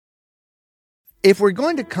if we're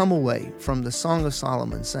going to come away from the Song of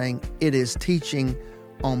Solomon saying it is teaching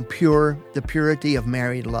on the purity of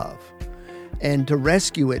married love, and to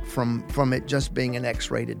rescue it from it just being an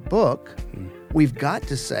X-rated book, we've got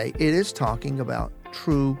to say it is talking about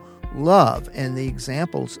true love and the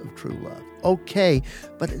examples of true love. Okay,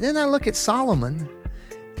 but then I look at Solomon,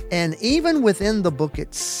 and even within the book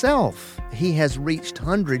itself, he has reached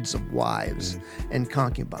hundreds of wives and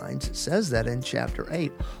concubines. It says that in chapter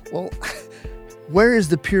 8. Well, where is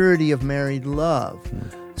the purity of married love?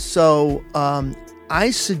 So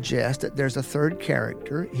I suggest that there's a third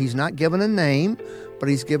character. He's not given a name, but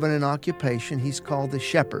he's given an occupation. He's called the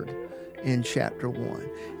shepherd in chapter 1.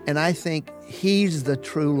 And I think he's the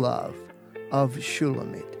true love of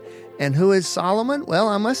Shulamit. And who is Solomon? Well,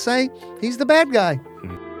 I must say, he's the bad guy.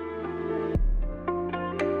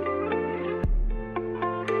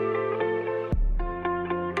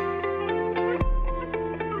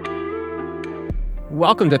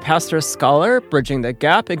 Welcome to Pastor Scholar, Bridging the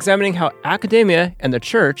Gap, examining how academia and the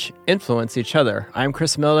church influence each other. I'm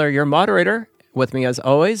Chris Miller, your moderator. With me, as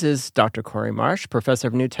always, is Dr. Cory Marsh, professor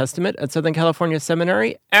of New Testament at Southern California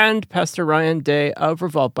Seminary, and Pastor Ryan Day of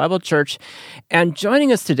Revolt Bible Church. And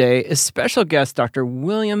joining us today is special guest Dr.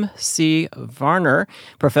 William C. Varner,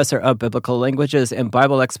 professor of Biblical Languages and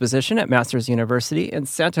Bible Exposition at Masters University in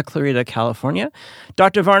Santa Clarita, California.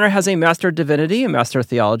 Dr. Varner has a Master of Divinity and Master of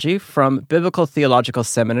Theology from Biblical Theological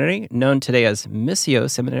Seminary, known today as Missio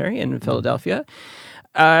Seminary in Philadelphia.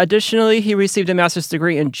 Additionally, he received a master's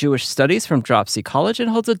degree in Jewish Studies from Dropsy College and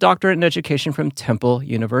holds a doctorate in education from Temple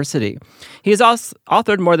University. He has also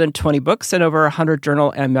authored more than 20 books and over 100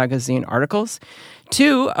 journal and magazine articles.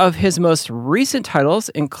 Two of his most recent titles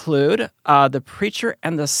include The Preacher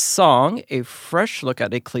and the Song, a fresh look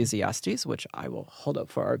at Ecclesiastes, which I will hold up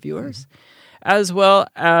for our viewers, as well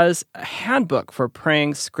as a handbook for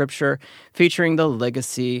praying scripture featuring the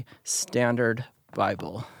Legacy Standard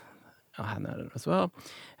Bible. I'll have that as well.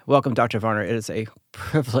 Welcome, Dr. Varner. It is a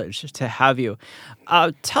privilege to have you.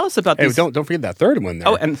 Tell us about these. Don't forget that third one there.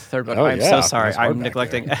 Oh, and the third one. I'm so sorry. I'm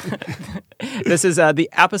neglecting. This is the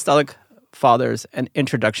Apostolic Fathers, an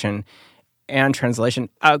Introduction and Translation.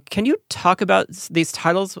 Can you talk about these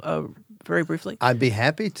titles very briefly? I'd be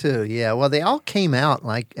happy to, yeah. Well, they all came out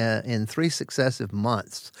in 3 successive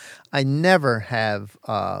months. I never have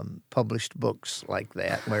published books like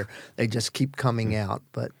that where they just keep coming out.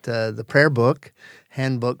 But the prayer book,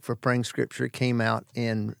 Handbook for Praying Scripture, came out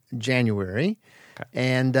in January. Okay.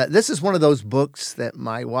 And this is one of those books that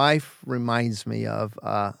my wife reminds me of.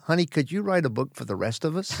 Honey, could you write a book for the rest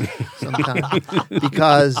of us sometime?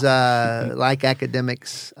 Because like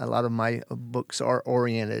academics, a lot of my books are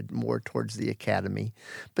oriented more towards the academy.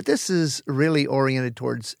 But this is really oriented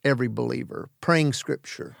towards every believer, praying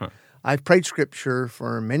Scripture. Huh. I've prayed Scripture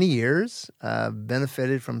for many years,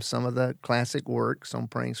 benefited from some of the classic works on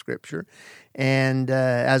praying Scripture. And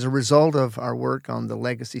as a result of our work on the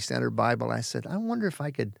Legacy Standard Bible, I said, I wonder if I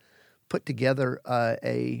could put together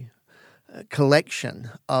a collection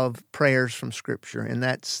of prayers from Scripture, and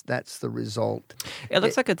that's the result. It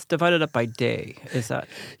looks like it's divided up by day. Is that?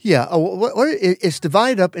 Yeah, it's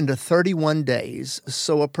divided up into 31 days,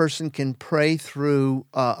 so a person can pray through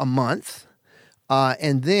a month.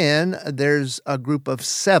 And then there's a group of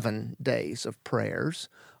 7 days of prayers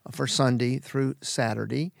for Sunday through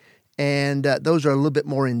Saturday, and those are a little bit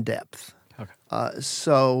more in depth. Okay.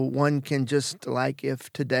 So one can just, like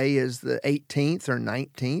if today is the 18th or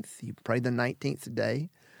 19th, you pray the 19th day.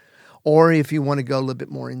 Or if you want to go a little bit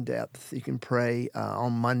more in depth, you can pray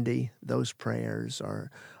on Monday those prayers, or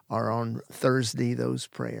on Thursday, those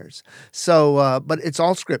prayers. So, but it's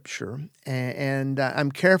all Scripture, and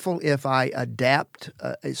I'm careful if I adapt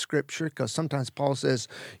a Scripture, because sometimes Paul says,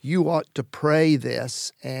 you ought to pray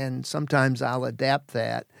this, and sometimes I'll adapt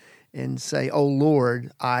that and say, oh,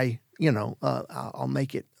 Lord, I'll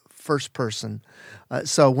make it first person.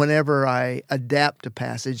 So whenever I adapt a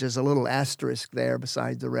passage, there's a little asterisk there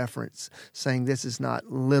beside the reference saying this is not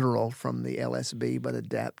literal from the LSB, but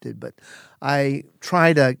adapted. But I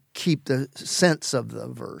try to keep the sense of the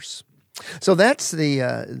verse. So that's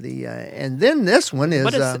and then this one is...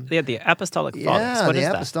 What is the Apostolic Fathers? Yeah, what the is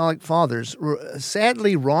Apostolic Fathers,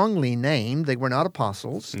 sadly wrongly named. They were not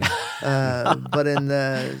apostles. But in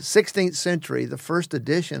the 16th century, the first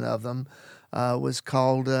edition of them was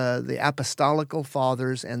called the Apostolical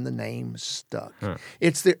Fathers, and the name stuck. Huh.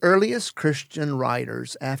 It's the earliest Christian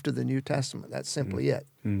writers after the New Testament. That's simply it.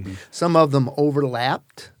 Mm-hmm. Some of them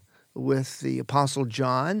overlapped with the Apostle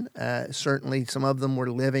John. Certainly some of them were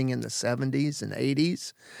living in the 70s and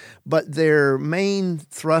 80s. But their main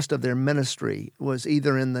thrust of their ministry was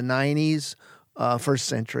either in the 90s first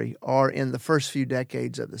century or in the first few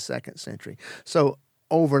decades of the second century. So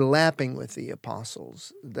overlapping with the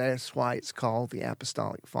apostles. That's why it's called the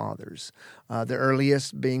Apostolic Fathers. The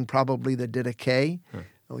earliest being probably the Didache,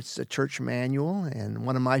 which is a church manual, and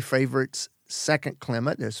one of my favorites, Second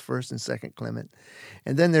Clement. There's First and Second Clement.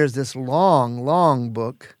 And then there's this long, long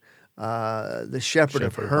book, The Shepherd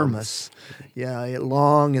of Hermas. Yeah,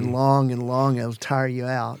 long and long and long. It'll tire you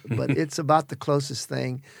out. But it's about the closest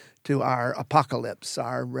thing to our apocalypse,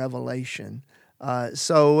 our revelation.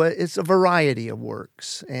 So it's a variety of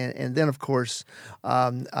works. And then, of course,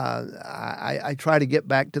 I try to get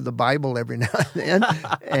back to the Bible every now and then.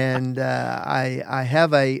 And I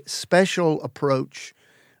have a special approach.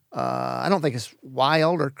 I don't think it's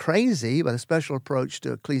wild or crazy, but a special approach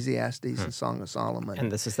to Ecclesiastes and Song of Solomon.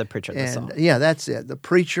 And this is the preacher, the song. Yeah, that's it. The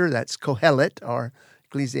preacher, that's Kohelet, or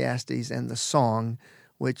Ecclesiastes, and the song,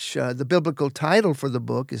 which the biblical title for the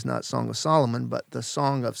book is not Song of Solomon, but the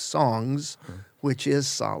Song of Songs, which is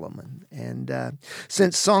Solomon. And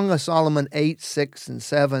since Song of Solomon 8, 6, and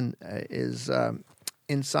 7 is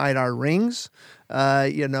inside our rings, love,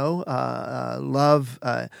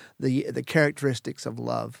 the characteristics of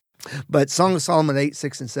love. But Song of Solomon 8,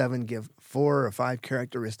 6, and 7 give 4 or 5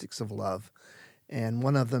 characteristics of love. And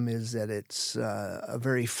one of them is that it's a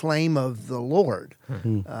very flame of the Lord.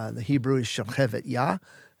 The Hebrew is Shechevet Yah,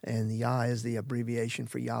 and the Yah is the abbreviation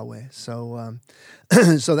for Yahweh. So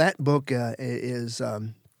so that book is...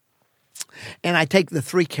 and I take the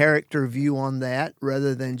 3-character view on that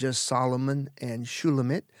rather than just Solomon and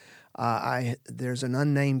Shulamit. There's an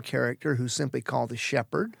unnamed character who's simply called the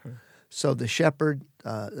shepherd. So the shepherd,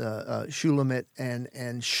 Shulamit,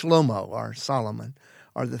 and Shlomo, or Solomon,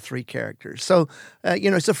 are the 3 characters. So,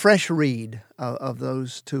 it's a fresh read of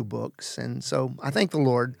those 2 books. And so I thank the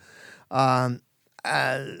Lord. I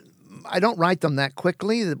don't write them that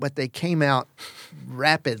quickly, but they came out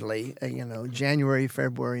rapidly, January,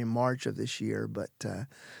 February, and March of this year. But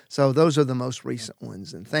so those are the most recent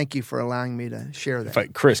ones. And thank you for allowing me to share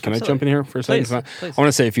that. Chris, can I jump in here for a second? Please. I want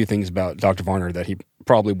to say a few things about Dr. Varner that he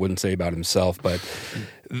probably wouldn't say about himself, but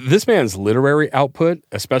this man's literary output,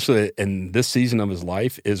 especially in this season of his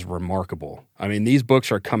life, is remarkable. I mean, these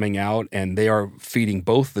books are coming out, and they are feeding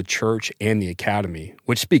both the church and the academy,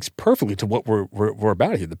 which speaks perfectly to what we're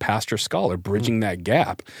about here, the pastor-scholar, bridging that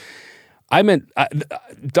gap.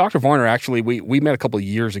 Dr. Varner, actually, we met a couple of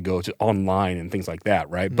years ago online and things like that,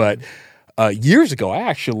 right? But years ago,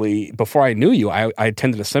 before I knew you, I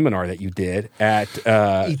attended a seminar that you did at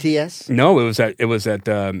ETS. No, it was at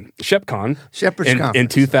ShepCon. Shepherd's Conference in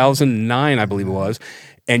 2009, I believe it was,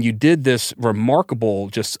 and you did this remarkable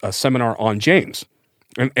just a seminar on James.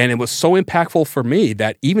 And it was so impactful for me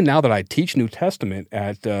that even now that I teach New Testament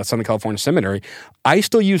at Southern California Seminary, I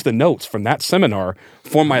still use the notes from that seminar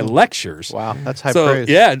for my lectures. Wow, that's high praise.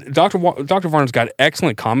 Yeah, Dr. Varner's got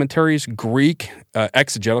excellent commentaries, Greek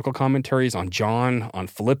exegetical commentaries on John, on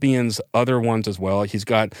Philippians, other ones as well. He's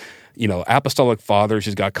got, Apostolic Fathers.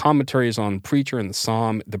 He's got commentaries on Preacher and the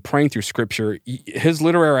Psalm, the Praying Through Scripture. His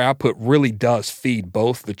literary output really does feed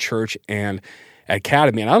both the church and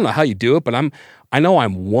academy. And I don't know how you do it, but I know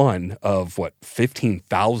I'm one of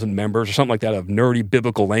 15,000 members or something like that of nerdy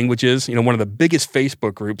biblical languages. One of the biggest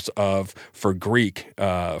Facebook groups for Greek,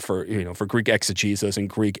 for Greek exegesis and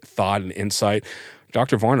Greek thought and insight.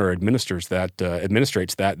 Dr. Varner administrates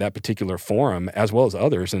that particular forum as well as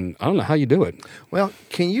others, and I don't know how you do it. Well,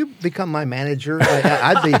 can you become my manager?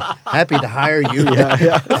 I'd be happy to hire you.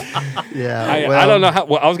 Yeah. I don't know how.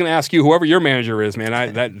 Well, I was going to ask you, whoever your manager is,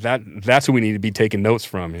 man. That's who we need to be taking notes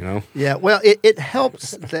from. Yeah. Well, it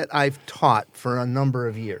helps that I've taught for a number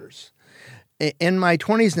of years. In my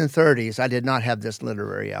 20s and 30s, I did not have this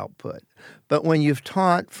literary output, but when you've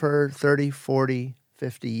taught for 30, 40,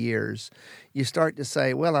 50 years, you start to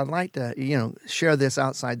say, well, I'd like to, share this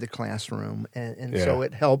outside the classroom. And so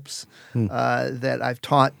it helps that I've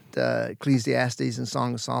taught Ecclesiastes and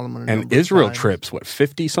Song of Solomon. And Israel trips,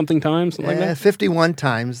 50-something times? Like that? 51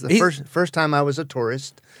 times. The first time I was a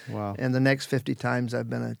tourist. Wow. And the next 50 times I've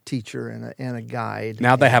been a teacher and a guide.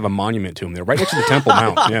 Now they have a monument to him there, right next to the Temple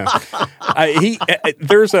Mount. Yeah.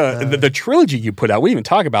 There's the trilogy you put out. We didn't even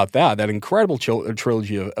talk about that incredible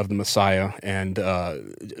trilogy of the Messiah. And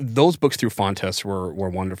those books through Fontes were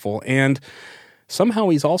wonderful. And somehow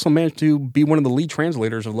he's also managed to be one of the lead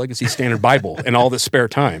translators of Legacy Standard Bible in all this spare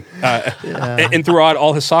time, and throughout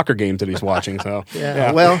all his soccer games that he's watching. So,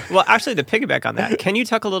 Well, actually, to piggyback on that, can you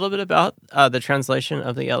talk a little bit about the translation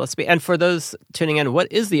of the LSB? And for those tuning in,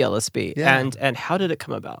 what is the LSB, and how did it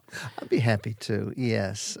come about? I'd be happy to.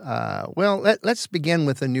 Yes. Well, let's begin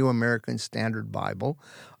with the New American Standard Bible.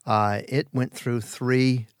 It went through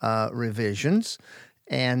 3 revisions,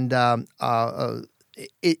 and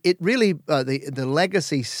it really, the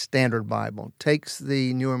Legacy Standard Bible takes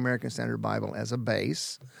the New American Standard Bible as a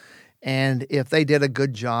base, and if they did a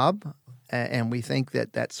good job, and we think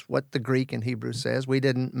that that's what the Greek and Hebrew says, we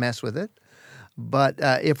didn't mess with it. But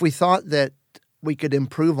if we thought that we could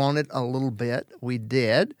improve on it a little bit, we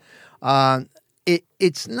did.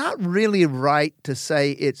 It's not really right to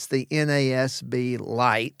say it's the NASB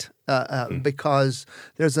light because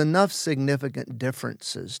there's enough significant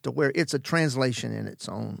differences to where it's a translation in its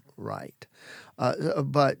own right.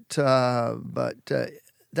 But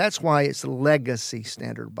that's why it's the Legacy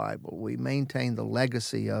Standard Bible. We maintain the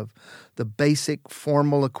legacy of the basic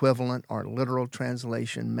formal equivalent or literal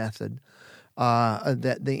translation method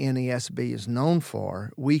that the NASB is known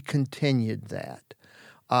for. We continued that.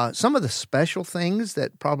 Some of the special things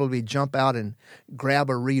that probably jump out and grab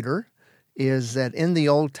a reader is that in the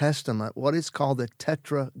Old Testament, what is called the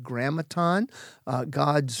Tetragrammaton,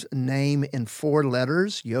 God's name in 4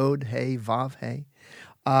 letters, Yod, He, Vav, He,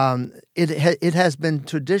 it has been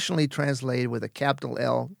traditionally translated with a capital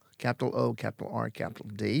L, capital O, capital R, capital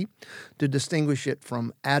D, to distinguish it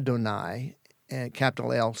from Adonai,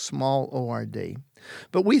 capital L, small O-R-D.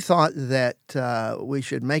 But we thought that we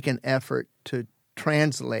should make an effort to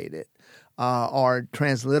translate it or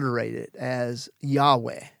transliterate it as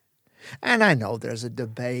Yahweh. And I know there's a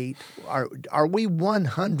debate. Are we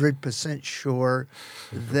 100% sure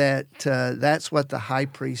that that's what the high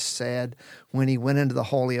priest said when he went into the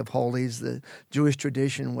Holy of Holies? The Jewish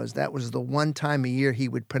tradition was that was the one time a year he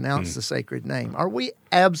would pronounce the sacred name. Are we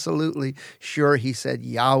absolutely sure he said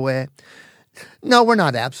Yahweh? No, we're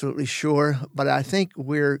not absolutely sure, but I think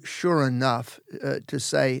we're sure enough to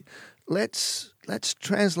say, let's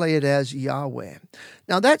translate it as Yahweh.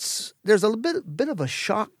 Now there's a bit of a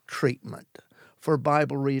shock treatment for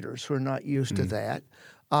Bible readers who are not used to that.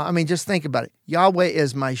 I mean, just think about it. Yahweh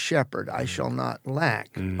is my shepherd; I shall not lack.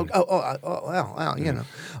 Well, you know.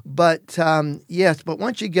 But yes, but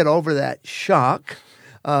once you get over that shock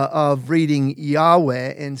of reading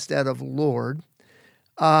Yahweh instead of Lord,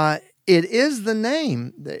 it is the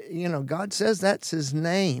name. God says that's His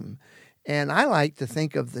name, and I like to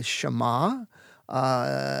think of the Shema.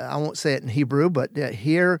 I won't say it in Hebrew, but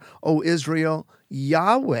hear, O Israel,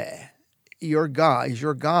 Yahweh, your God, is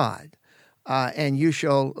your God. And you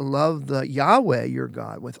shall love the Yahweh, your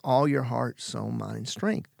God, with all your heart, soul, mind, and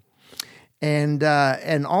strength. And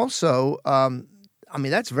also,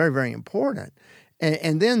 that's very, very important.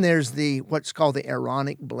 And then there's what's called the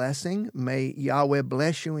Aaronic blessing. May Yahweh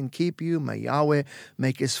bless you and keep you. May Yahweh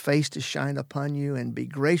make His face to shine upon you and be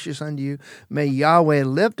gracious unto you. May Yahweh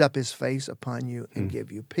lift up His face upon you and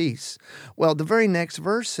give you peace. Well, the very next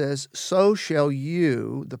verse says, so shall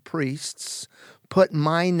you, the priests, put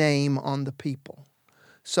my name on the people.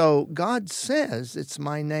 So God says it's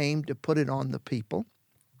my name to put it on the people.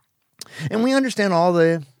 And we understand all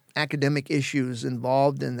the academic issues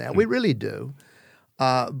involved in that. We really do.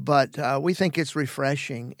 But we think it's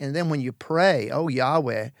refreshing. And then when you pray, oh,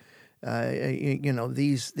 Yahweh,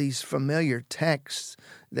 these familiar texts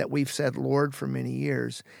that we've said Lord for many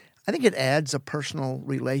years, I think it adds a personal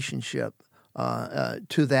relationship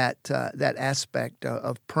to that aspect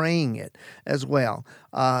of praying it as well.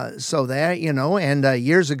 So that, and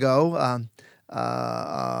years ago,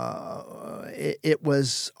 it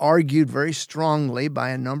was argued very strongly by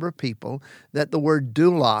a number of people that the word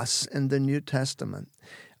doulos in the New Testament,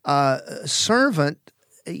 servant,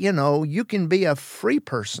 you can be a free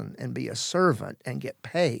person and be a servant and get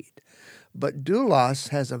paid. But doulos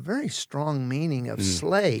has a very strong meaning of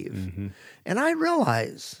slave. Mm-hmm. And I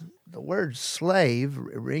realize the word slave,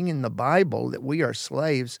 ring in the Bible that we are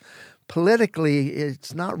slaves, politically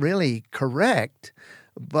it's not really correct.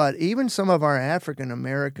 But even some of our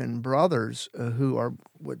African-American brothers who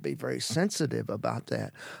would be very sensitive about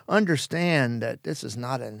that understand that this is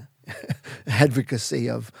not an advocacy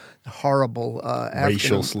of horrible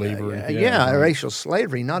racial slavery. Racial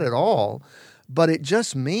slavery, not at all. But it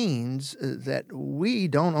just means that we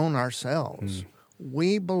don't own ourselves.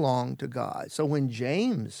 We belong to God. So when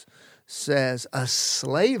James says, a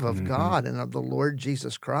slave of God and of the Lord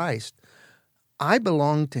Jesus Christ, I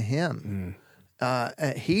belong to Him.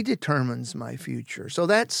 He determines my future. So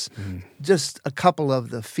that's just a couple of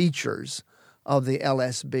the features of the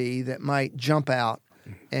LSB that might jump out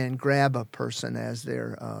and grab a person as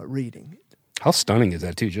they're reading. How stunning is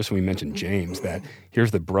that, too? Just when we mentioned James, that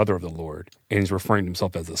here's the brother of the Lord, and he's referring to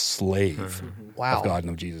himself as a slave of God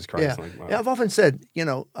and of Jesus Christ. Yeah. Like, wow. Yeah, I've often said,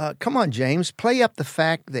 come on, James, play up the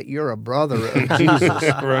fact that you're a brother of Jesus.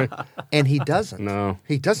 Right. And he doesn't. No.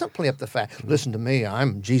 He doesn't play up the fact, listen to me,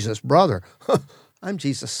 I'm Jesus' brother. I'm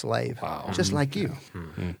Jesus' slave, just like you.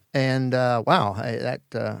 And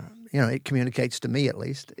it communicates to me at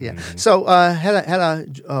least. Yeah. So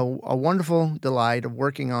had a wonderful delight of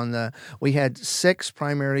working on we had 6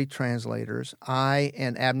 primary translators. I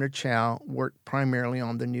and Abner Chow worked primarily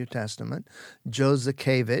on the New Testament. Joe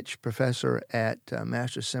Zakevich, professor at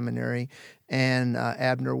Master's Seminary, and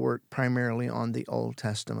Abner worked primarily on the Old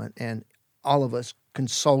Testament. And all of us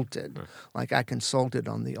consulted, like I consulted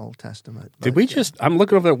on the Old Testament. Did we just? I'm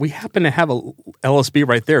looking over there. We happen to have a LSB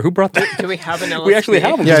right there. Who brought that? Do we have an LSB? We actually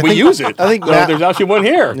have them. Yeah, we use it. I think there's actually one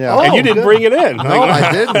here, and you didn't bring it in. No,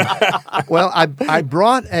 I didn't. Well, I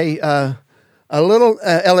brought a little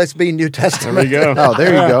LSB New Testament. There you go. Oh,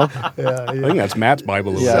 there you go. I think that's Matt's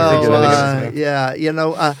Bible.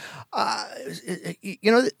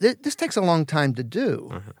 This takes a long time to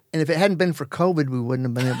do. And if it hadn't been for COVID, we wouldn't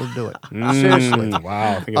have been able to do it. Seriously.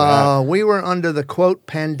 Wow. Think of that. We were under the, quote,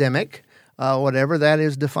 pandemic, whatever that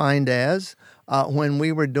is defined as, when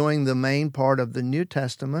we were doing the main part of the New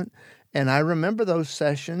Testament. And I remember those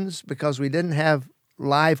sessions because we didn't have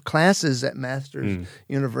live classes at Master's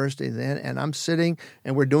University then, and I'm sitting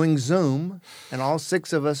and we're doing Zoom, and all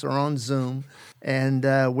 6 of us are on Zoom, and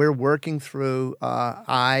we're working through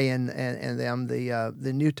I and them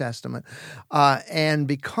the New Testament, and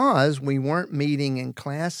because we weren't meeting in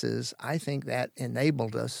classes, I think that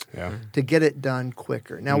enabled us to get it done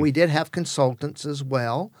quicker. Now we did have consultants as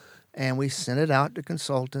well, and we sent it out to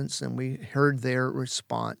consultants, and we heard their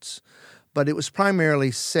response. But it was primarily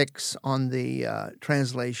 6 on the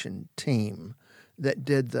translation team that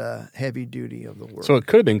did the heavy duty of the work. So it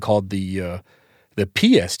could have been called the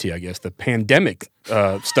PST, I guess, the pandemic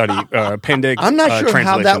study. Pandemic. I'm not sure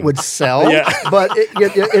how that would sell, but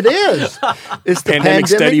it is. It's the pandemic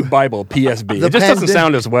study Bible, PSB. It just doesn't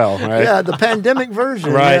sound as well, right? Yeah, the pandemic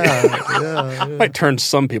version. Right. Yeah. Might turn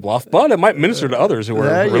some people off, but it might minister to others who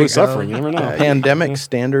are really suffering. You never know. Pandemic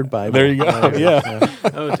Standard Bible. There you go. Yeah.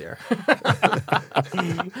 Oh, dear.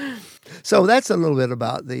 So that's a little bit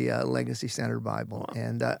about the Legacy Standard Bible.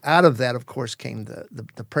 And out of that, of course, came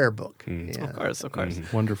the prayer book. Of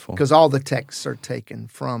course. Wonderful. Because all the texts are taken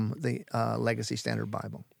from the Legacy Standard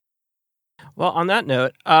Bible. Well, on that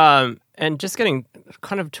note, and just getting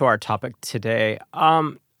kind of to our topic today,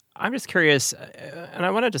 I'm just curious, and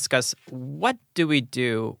I want to discuss, what do we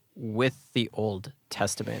do with the Old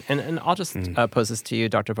Testament? And I'll just pose this to you,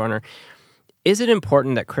 Dr. Varner. Is it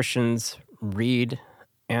important that Christians read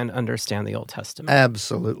and understand the Old Testament?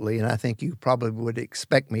 Absolutely, and I think you probably would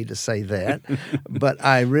expect me to say that, but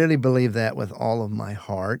I really believe that with all of my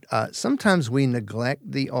heart. Sometimes we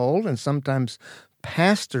neglect the Old, and sometimes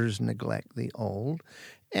pastors neglect the Old,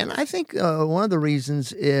 and I think one of the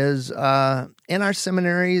reasons is in our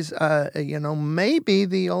seminaries, maybe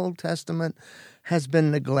the Old Testament has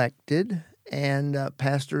been neglected, and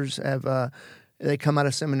pastors have they come out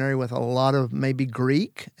of seminary with a lot of maybe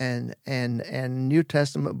Greek and New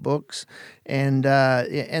Testament books, and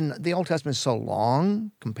the Old Testament is so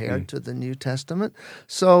long compared to the New Testament.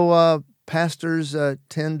 So pastors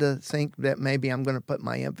tend to think that maybe I'm going to put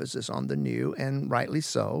my emphasis on the New, and rightly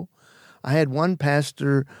so. I had one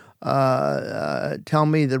pastor tell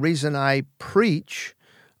me the reason I preach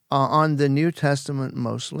on the New Testament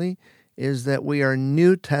mostly is that we are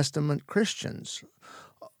New Testament Christians.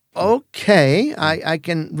 Okay, I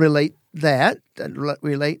can relate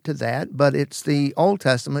to that, but it's the Old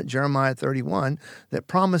Testament, Jeremiah 31, that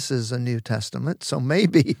promises a New Testament. So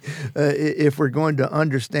maybe if we're going to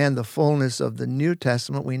understand the fullness of the New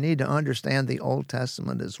Testament, we need to understand the Old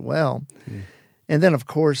Testament as well. And then, of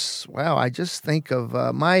course, I just think of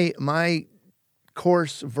my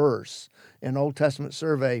course verse, an Old Testament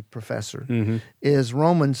survey professor, is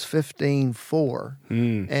Romans 15:4,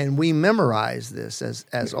 and we memorize this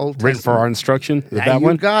as Old Testament. Written for our instruction? Is that you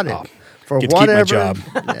one? got it. Oh, for get to keep my job.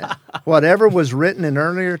 Whatever was written in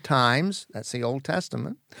earlier times, that's the Old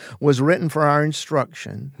Testament, was written for our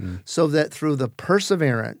instruction, so that through the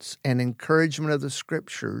perseverance and encouragement of the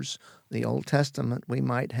Scriptures, the Old Testament, we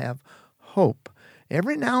might have hope.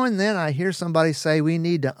 Every now and then I hear somebody say we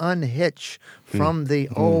need to unhitch from the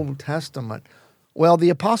Old Testament. Well, the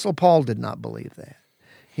Apostle Paul did not believe that.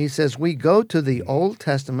 He says we go to the Old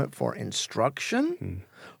Testament for instruction,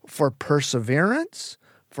 for perseverance,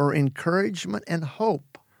 for encouragement and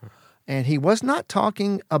hope. And he was not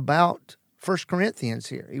talking about 1 Corinthians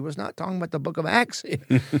here. He was not talking about the book of Acts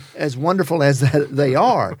here, as wonderful as they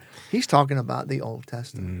are. He's talking about the Old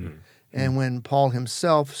Testament. And when Paul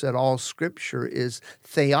himself said all Scripture is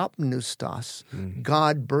theopneustos,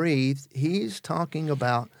 God-breathed, he's talking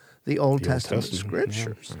about the Old Testament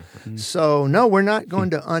scriptures. So, no, we're not going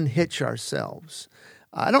to unhitch ourselves.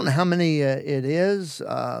 I don't know how many it is.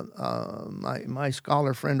 My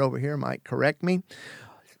scholar friend over here might correct me.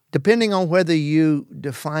 Depending on whether you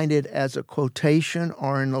define it as a quotation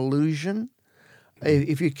or an allusion,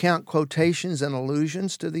 if you count quotations and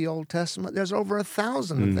allusions to the Old Testament, there's over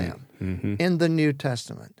 1,000 of them in the New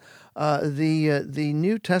Testament. The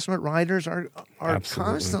New Testament writers are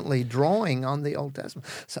constantly drawing on the Old Testament.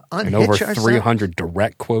 So and over 300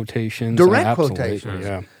 direct quotations. Quotations.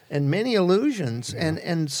 Yeah. And many allusions. Yeah.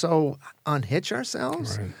 And so unhitch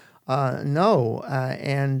ourselves? Right. No.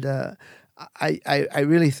 I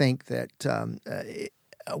really think that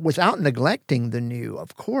without neglecting the new,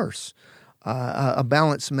 of course, a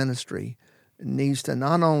balanced ministry needs to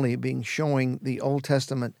not only be showing the Old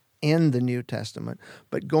Testament in the New Testament,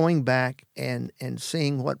 but going back and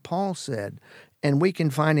seeing what Paul said. And we can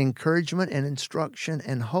find encouragement and instruction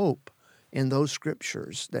and hope in those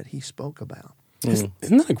scriptures that he spoke about. Isn't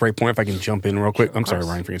that a great point? If I can jump in real quick. I'm sorry,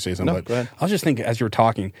 Ryan, for you to say something. No, go ahead. I was just thinking as you were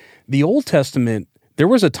talking, the Old Testament, there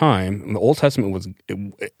was a time when the Old Testament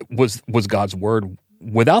was God's word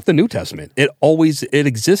without the New Testament. It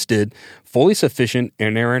existed fully sufficient,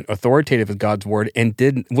 inerrant, authoritative as God's word,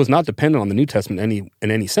 and was not dependent on the New Testament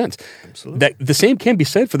in any sense. Absolutely. That the same can be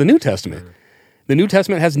said for the New Testament. The New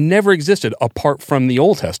Testament has never existed apart from the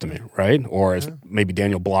Old Testament, right? Or as maybe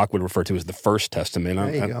Daniel Block would refer to as the First Testament,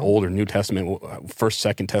 Old or New Testament, First,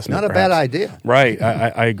 Second Testament. Not a bad idea. Right,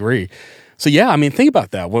 I agree. So yeah, I mean, think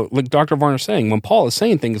about that. What like Dr. Varner's saying, when Paul is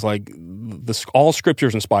saying things like all Scripture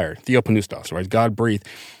is inspired, theopneustos, right? God breathed.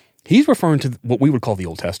 He's referring to what we would call the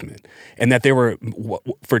Old Testament, and that they were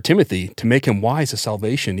for Timothy to make him wise to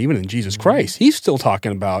salvation, even in Jesus Christ. He's still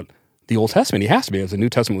talking about the Old Testament. He has to be, as the New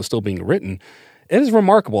Testament was still being written. It is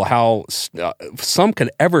remarkable how some could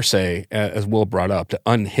ever say, as Will brought up, to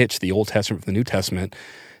unhitch the Old Testament from the New Testament.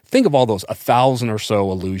 Think of all those 1,000 or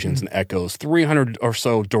so allusions and echoes, 300 or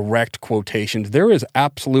so direct quotations. There is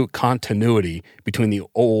absolute continuity between the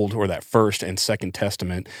Old or that First and Second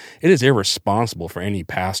Testament. It is irresponsible for any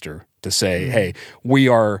pastor to say, hey, we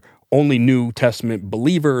are only New Testament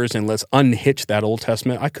believers and let's unhitch that Old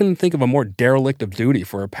Testament. I couldn't think of a more derelict of duty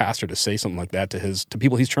for a pastor to say something like that to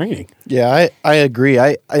people he's training. Yeah, I agree.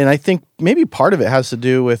 And I think maybe part of it has to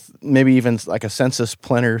do with maybe even like a census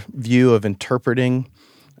planner view of interpreting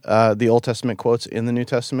the Old Testament quotes in the New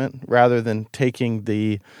Testament rather than taking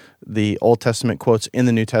the Old Testament quotes in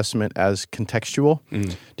the New Testament as contextual.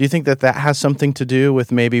 Do you think that has something to do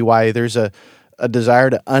with maybe why there's a desire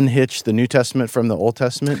to unhitch the New Testament from the Old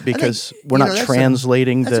Testament because we're not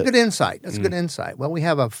translating that's a good insight. That's a good insight. Well, we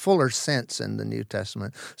have a fuller sense in the New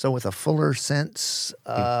Testament. So with a fuller sense,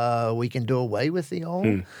 we can do away with the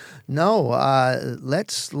Old? No.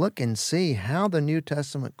 Let's look and see how the New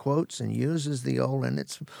Testament quotes and uses the Old, and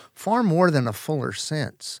it's far more than a fuller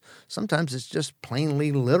sense. Sometimes it's just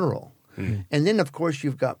plainly literal. And then, of course,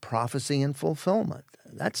 you've got prophecy and fulfillment.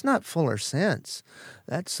 That's not fuller sense.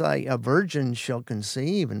 That's like a virgin shall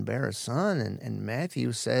conceive and bear a son. And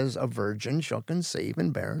Matthew says a virgin shall conceive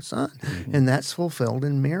and bear a son. And that's fulfilled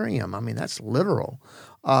in Miriam. I mean, that's literal.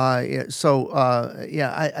 I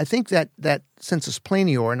think that sensus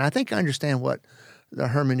plenior, and I think I understand what the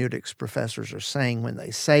hermeneutics professors are saying when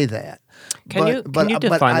they say that. Can you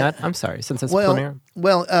define that? I'm sorry, sensus plenior.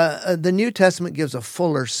 Well, the New Testament gives a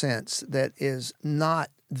fuller sense that is not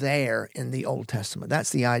there in the Old Testament.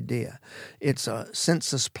 That's the idea. It's a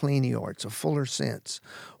sensus plenior. It's a fuller sense.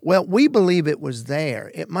 Well, we believe it was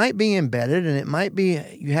there. It might be embedded, and it might be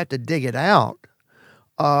you have to dig it out,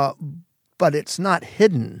 but it's not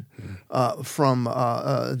hidden from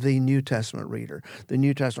the New Testament reader. The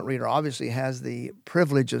New Testament reader obviously has the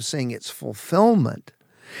privilege of seeing its fulfillment.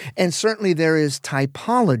 And certainly there is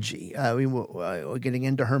typology. We're getting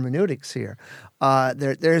into hermeneutics here.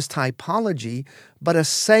 There's typology, but a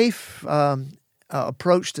safe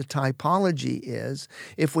approach to typology is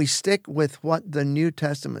if we stick with what the New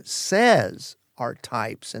Testament says are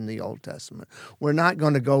types in the Old Testament, we're not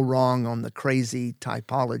going to go wrong on the crazy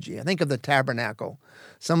typology. I think of the tabernacle.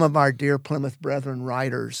 Some of our dear Plymouth Brethren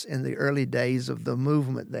writers in the early days of the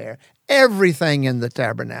movement there, everything in the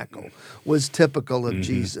tabernacle was typical of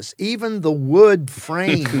Jesus. Even the wood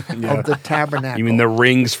frame of the tabernacle. You mean the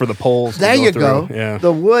rings for the poles? There you go. Yeah.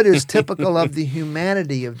 The wood is typical of the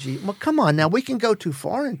humanity of Jesus. Well, come on. Now, we can go too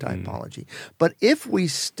far in typology. But if we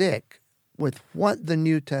stick with what the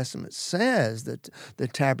New Testament says that the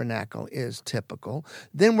tabernacle is typical,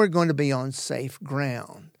 then we're going to be on safe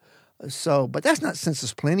ground. So, but that's not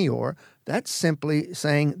sensus plenior. That's simply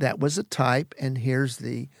saying that was a type, and here's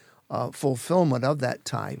the fulfillment of that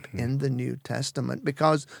type in the New Testament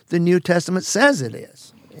because the New Testament says it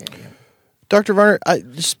is. Dr. Varner,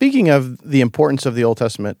 speaking of the importance of the Old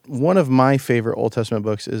Testament, one of my favorite Old Testament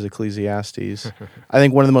books is Ecclesiastes. I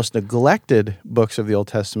think one of the most neglected books of the Old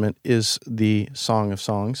Testament is the Song of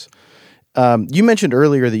Songs. You mentioned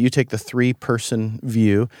earlier that you take the three-person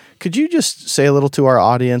view. Could you just say a little to our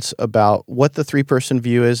audience about what the three-person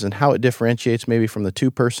view is and how it differentiates maybe from the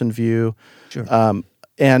two-person view? Sure.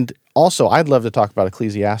 And also, I'd love to talk about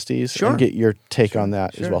Ecclesiastes Sure. and get your take on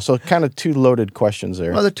that as well. So kind of two loaded questions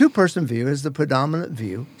there. Well, the two-person view is the predominant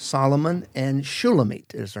view. Solomon and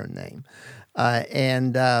Shulamit is her name.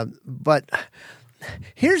 But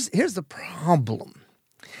here's the problem.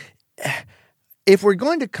 If we're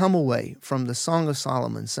going to come away from the Song of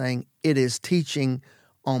Solomon saying it is teaching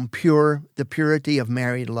on the purity of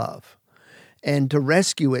married love, and to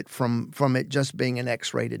rescue it from it just being an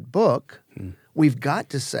X-rated book, we've got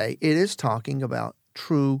to say it is talking about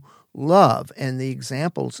true love and the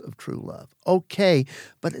examples of true love. Okay,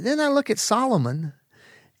 but then I look at Solomon,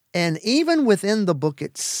 and even within the book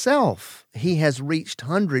itself, he has reached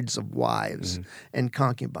hundreds of wives and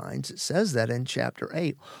concubines. It says that in chapter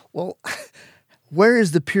 8. Well, where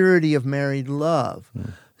is the purity of married love?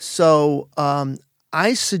 So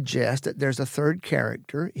I suggest that there's a third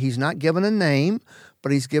character. He's not given a name,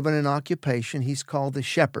 but he's given an occupation. He's called the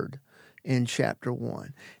shepherd in chapter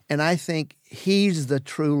 1. And I think he's the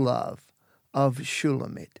true love of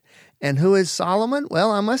Shulamit. And who is Solomon?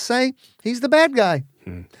 Well, I must say he's the bad guy.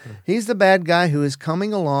 He's the bad guy who is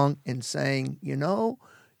coming along and saying,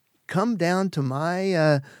 come down to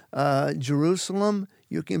my Jerusalem.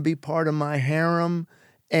 You can be part of my harem.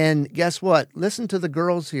 And guess what? Listen to the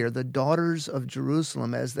girls here, the daughters of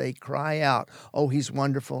Jerusalem, as they cry out, oh, he's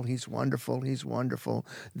wonderful, he's wonderful, he's wonderful.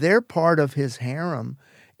 They're part of his harem,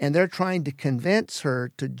 and they're trying to convince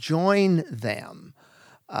her to join them.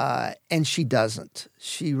 And she doesn't.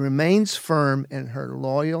 She remains firm in her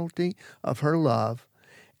loyalty of her love.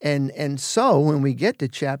 And so when we get to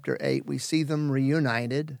chapter 8, we see them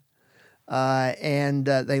reunited, and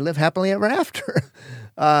they live happily ever after.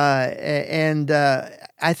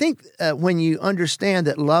 I think when you understand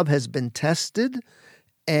that love has been tested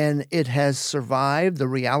and it has survived, the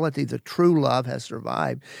reality, the true love has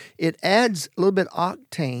survived, it adds a little bit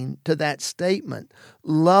octane to that statement.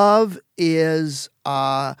 Love is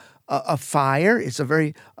a fire. It's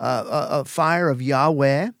a fire of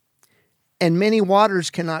Yahweh, and many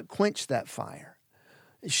waters cannot quench that fire.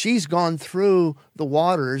 She's gone through the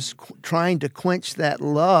waters trying to quench that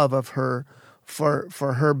love of her for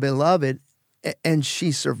her beloved, and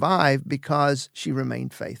she survived because she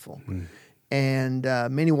remained faithful. And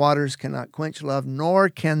many waters cannot quench love, nor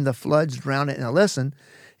can the floods drown it. Now listen,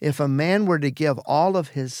 if a man were to give all of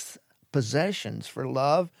his possessions for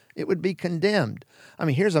love, it would be condemned. I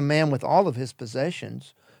mean, here's a man with all of his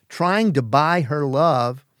possessions trying to buy her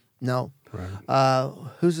love. No. Right.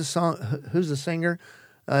 Who's the singer?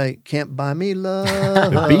 Can't buy me love.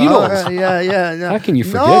 The Beatles. Yeah. No. How can you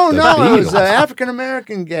forget the Beatles? It was an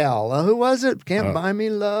African-American gal. Who was it? Can't buy me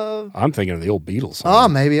love. I'm thinking of the old Beatles song. Oh,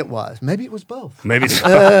 maybe it was. Maybe it was both. Maybe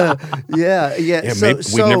Yeah.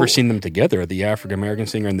 we've never seen them together, the African-American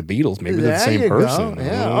singer and the Beatles. Maybe they're the same person. Go.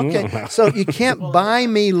 Yeah, okay. So you can't buy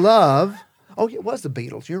me love. Oh, it was the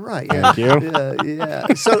Beatles. You're right. Thank you. Yeah.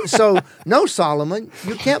 So no, Solomon,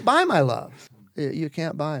 you can't buy my love. You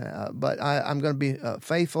can't buy it. But I'm going to be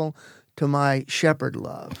faithful to my shepherd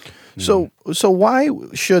love. So why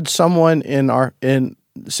should someone in our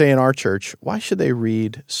church, why should they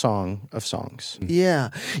read Song of Songs? Yeah.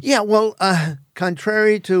 Well,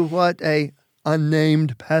 contrary to what a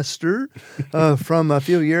unnamed pastor from a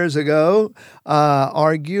few years ago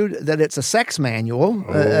argued that it's a sex manual. We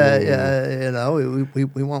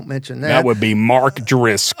won't mention that. That would be Mark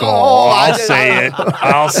Driscoll. I'll say it.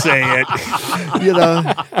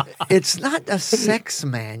 It's not a sex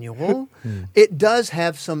manual. It does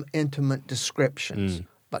have some intimate descriptions.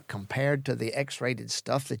 But compared to the X-rated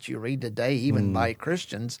stuff that you read today, even by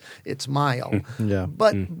Christians, it's mild. Yeah.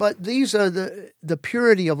 But these are the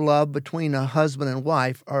purity of love between a husband and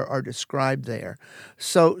wife are described there.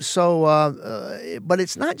 So but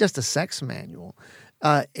it's not just a sex manual.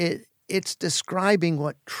 It's describing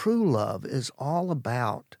what true love is all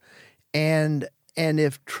about, and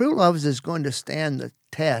if true love is going to stand the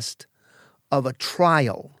test of a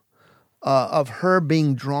trial, of her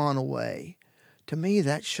being drawn away. To me,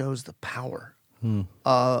 that shows the power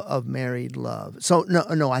of married love. So,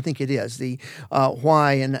 no, I think it is. The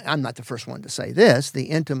why, and I'm not the first one to say this, the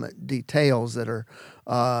intimate details that are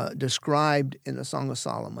described in the Song of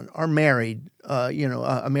Solomon are married,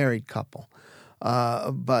 a married couple.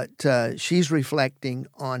 But she's reflecting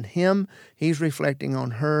on him. He's reflecting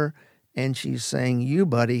on her. And she's saying, you,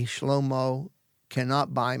 buddy, Shlomo,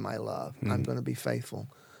 cannot buy my love. I'm going to be faithful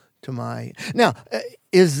to my... Now,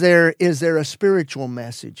 is there a spiritual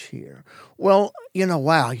message here? Well,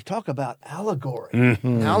 wow, you talk about allegory.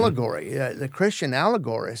 Allegory. The Christian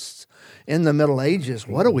allegorists in the Middle Ages,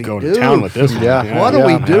 what do we Go do? to town with this one. What do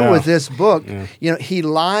we do with this book? He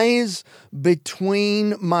lies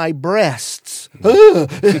between my breasts.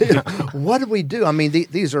 What do we do? I mean,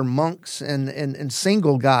 these are monks and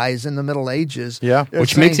single guys in the Middle Ages. Yeah,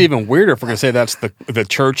 which makes it even weirder if we're going to say that's the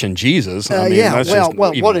church and Jesus. I mean, that's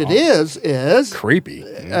what it is creepy.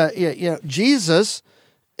 Jesus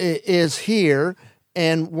is here,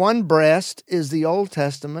 and one breast is the Old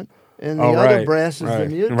Testament, and the other breast is the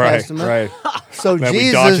New Testament. Right. So Jesus,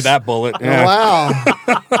 we dodged that bullet. Yeah. Wow.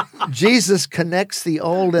 Jesus connects the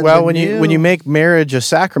old and well, the new. when you make marriage a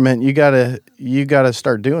sacrament, you gotta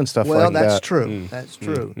start doing stuff like that. Well, that's true. That's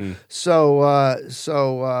true. So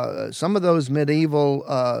some of those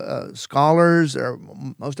medieval scholars, or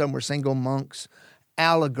most of them were single monks,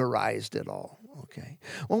 allegorized it all. Okay.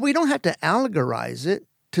 Well, we don't have to allegorize it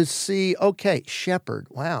to see. Okay, shepherd.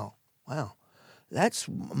 Wow. That's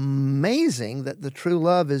amazing that the true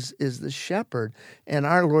love is the shepherd, and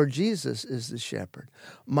our Lord Jesus is the shepherd.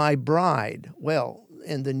 My bride, well,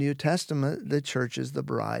 in the New Testament, the church is the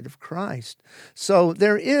bride of Christ. So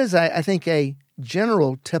there is, I think, a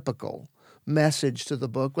general typical message to the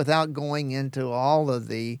book without going into all of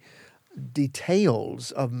the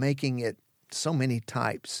details of making it so many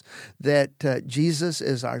types, that Jesus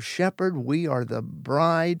is our shepherd, we are the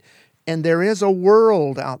bride, and there is a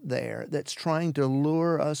world out there that's trying to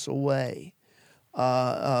lure us away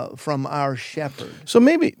from our shepherd. So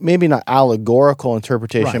maybe not allegorical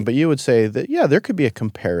interpretation, Right. but you would say that, there could be a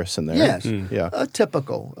comparison there. Yes, Yeah.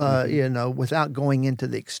 typical, without going into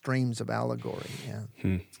the extremes of allegory.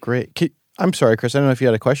 Yeah. Great. I'm sorry, Chris, I don't know if you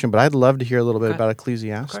had a question, but I'd love to hear a little bit about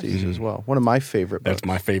Ecclesiastes as well. One of my favorite books. That's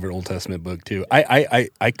my favorite Old Testament book, too. I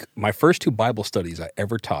my first 2 Bible studies I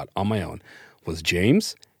ever taught on my own was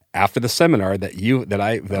James, after the seminar that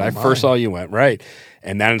I first saw you went, right?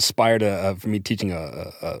 And that inspired for me teaching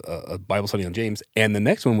a Bible study on James. And the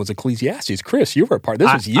next one was Ecclesiastes. Chris, you were a part.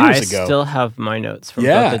 This was years ago. I still have my notes from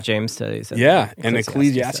both the James studies. And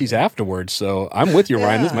Ecclesiastes afterwards. So I'm with you,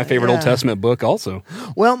 Ryan. This is my favorite Old Testament book also.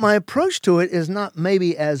 Well, my approach to it is not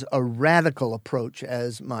maybe as a radical approach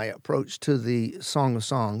as my approach to the Song of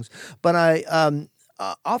Songs, but I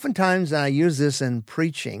oftentimes, and I use this in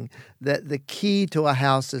preaching, that the key to a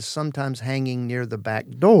house is sometimes hanging near the back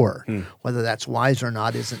door. Whether that's wise or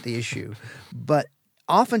not isn't the issue. But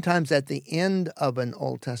oftentimes at the end of an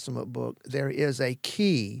Old Testament book, there is a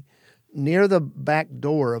key near the back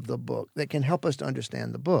door of the book that can help us to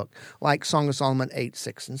understand the book, like Song of Solomon 8,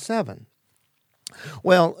 6, and 7.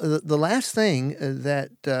 Well, the last thing that,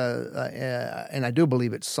 and I do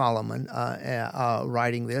believe it's Solomon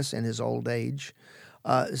writing this in his old age,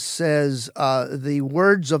 says the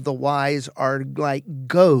words of the wise are like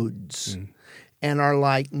goads and are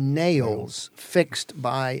like nails fixed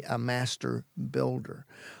by a master builder.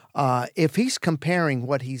 If he's comparing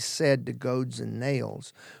what he said to goads and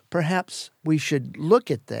nails, perhaps we should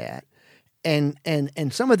look at that and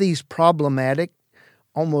some of these problematic,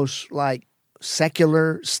 almost like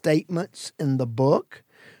secular statements in the book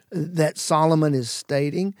that Solomon is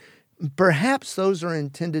stating, perhaps those are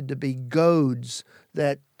intended to be goads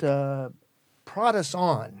that prod us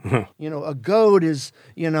on. A goad is,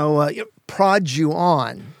 prods you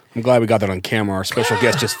on. I'm glad we got that on camera. Our special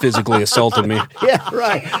guest just physically assaulted me. Yeah,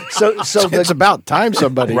 right. So it's about time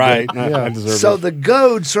somebody right. did. I deserve so it. the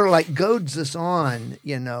goad sort of like goads us on.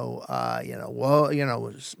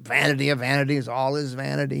 Vanity of vanities, all is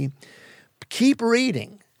vanity. Keep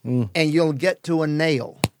reading, and you'll get to a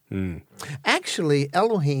nail. Actually,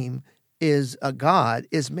 Elohim is a God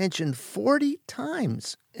is mentioned 40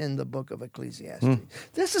 times in the book of Ecclesiastes.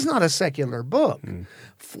 This is not a secular book.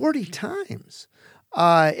 40 times.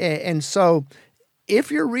 And so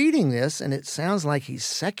if you're reading this and it sounds like he's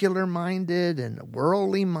secular-minded and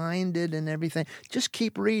worldly-minded and everything, just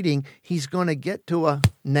keep reading. He's going to get to a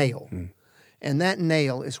nail. And that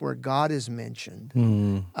nail is where God is mentioned.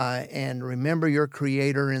 And remember your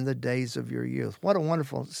Creator in the days of your youth. What a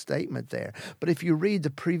wonderful statement there. But if you read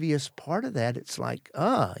the previous part of that, it's like,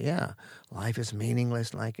 life is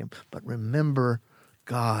meaningless like him. But remember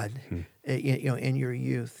God, in your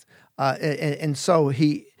youth. And so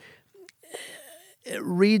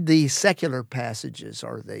read the secular passages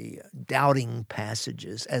or the doubting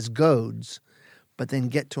passages as goads, but then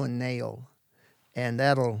get to a nail and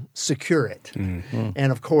that'll secure it. Mm-hmm.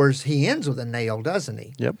 And of course, he ends with a nail, doesn't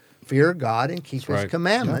he? Yep. Fear God and keep His right.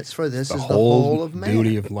 commandments, for this The is the whole of man.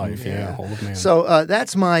 duty of life. Yeah, whole of man. So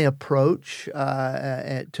that's my approach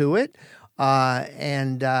to it.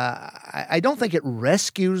 I don't think it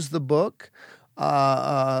rescues the book.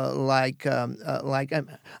 I'm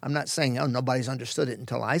not saying nobody's understood it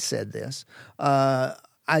until I said this. I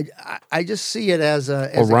just see it as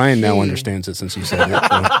a Ryan key, now understands it since you said it.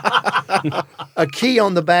 a key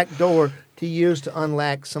on the back door to use to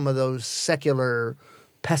unlock some of those secular,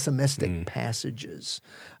 pessimistic passages.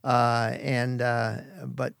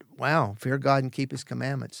 But wow, fear God and keep His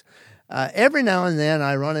commandments. Every now and then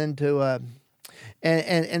I run into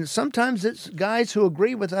and sometimes it's guys who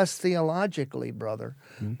agree with us theologically, brother.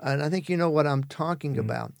 And I think you know what I'm talking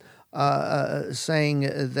about, saying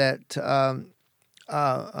that,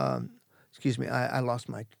 excuse me, I lost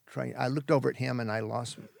my train. I looked over at him and I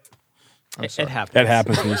lost. It happens. That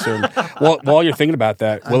happens when you serve. While you're thinking about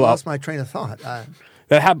that, I lost my train of thought. I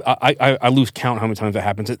lose count how many times that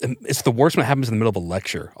happens. It's the worst when it happens in the middle of a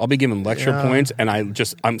lecture. I'll be giving lecture points, and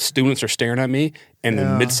students are staring at me, and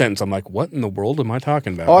in mid-sentence, I'm like, what in the world am I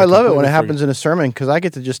talking about? Oh, I love it when it happens in a sermon because I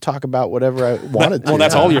get to just talk about whatever I wanted to. Well,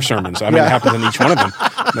 that's all your sermons. I mean, it happens in each one of them.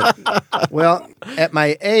 Well, at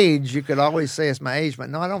my age, you could always say it's my age,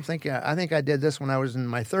 but no, I don't think. I think I did this when I was in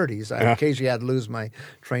my 30s. I occasionally had to lose my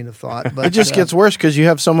train of thought. But it just gets worse because you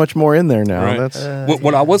have so much more in there now. Right. That's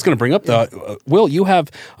What I was going to bring up, though, Will, you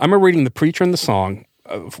have. I remember reading The Preacher and the Song,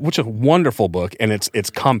 which is a wonderful book, and it's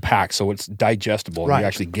compact, so it's digestible. Right. And you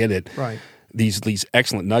actually get it. Right. These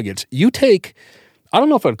excellent nuggets. You take. I don't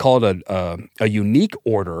know if I'd call it a unique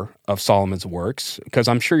order of Solomon's works, because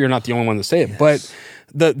I'm sure you're not the only one to say it. But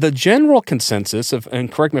the general consensus,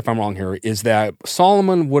 and correct me if I'm wrong here, is that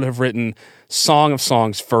Solomon would have written Song of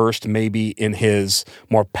Songs first, maybe in his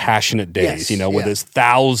more passionate days, with his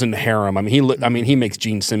 1,000 harem. I mean, he makes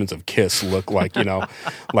Gene Simmons of Kiss look like,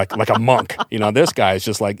 like a monk. This guy is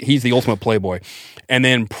just like, he's the ultimate playboy. And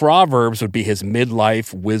then Proverbs would be his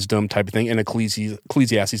midlife wisdom type of thing, and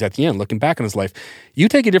Ecclesiastes at the end, looking back on his life. You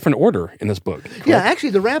take a different order in this book, correct? Yeah,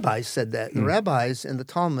 actually, the rabbis said that. The rabbis in the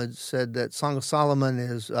Talmud said that Song of Solomon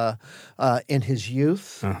is in his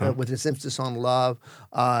youth, with its emphasis on love.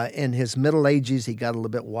 In his middle ages, he got a little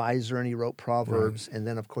bit wiser, and he wrote Proverbs. Right. And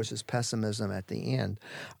then, of course, his pessimism at the end.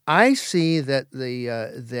 I see that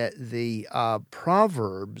the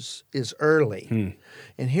Proverbs is early,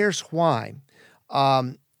 and here's why.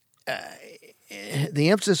 The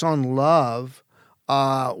emphasis on love.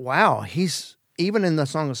 He's even in the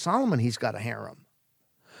Song of Solomon, he's got a harem.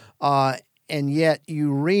 And yet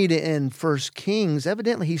you read in 1 Kings,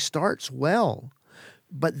 evidently he starts well.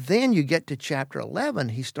 But then you get to chapter 11,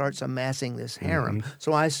 he starts amassing this harem.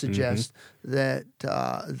 So I suggest that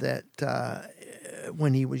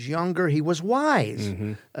when he was younger, he was wise.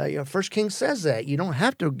 1 Kings says that. You don't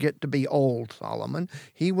have to get to be old, Solomon.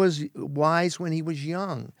 He was wise when he was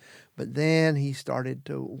young. But then he started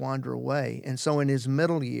to wander away. And so in his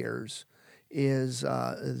middle years is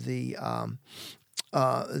the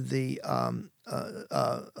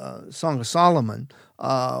Song of Solomon,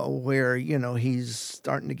 where he's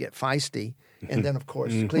starting to get feisty, and then of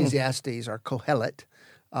course Ecclesiastes or Kohelet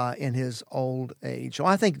in his old age. So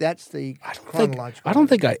I think that's the chronological. I don't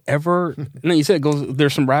think I ever. No, you said it goes.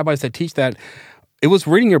 There's some rabbis that teach that. It was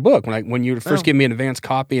reading your book when you first gave me an advanced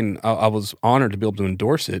copy, and I was honored to be able to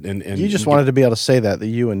endorse it. And you just wanted to be able to say that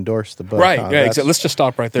you endorsed the book, right? huh? Yeah, exactly. Let's just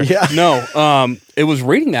stop right there. Yeah. No, it was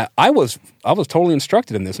reading that I was totally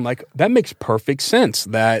instructed in this. I'm like, that makes perfect sense.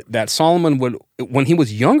 That Solomon would, when he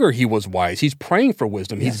was younger, he was wise. He's praying for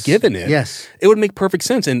wisdom. Yes. He's given it. Yes, it would make perfect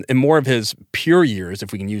sense in more of his pure years,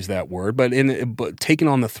 if we can use that word. But taking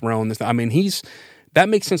on the throne, that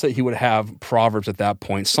makes sense that he would have Proverbs at that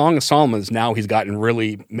point. Song of Solomon is now he's gotten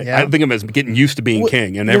really, I think of him as getting used to being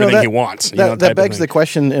king and everything he wants. That begs the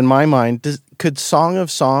question in my mind, could Song of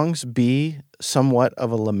Songs be somewhat of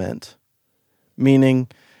a lament? Meaning,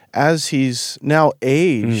 as he's now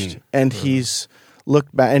aged and he's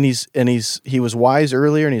looked back and he was wise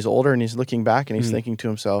earlier and he's older and he's looking back and he's thinking to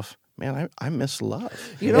himself, man, I miss love.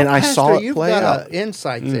 And I Pastor, saw it you've play got out. an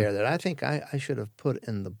insight there that I think I should have put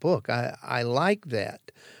in the book. I like that.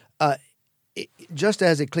 Just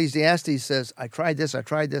as Ecclesiastes says, I tried this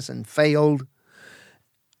and failed.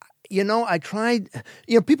 I tried.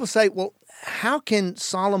 People say, well, how can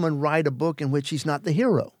Solomon write a book in which he's not the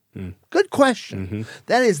hero? Good question.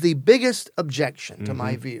 That is the biggest objection to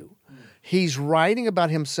my view. He's writing about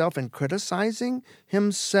himself and criticizing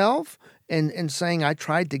himself and saying, I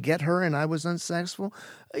tried to get her and I was unsuccessful.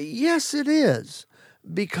 Yes, it is.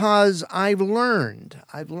 because I've learned.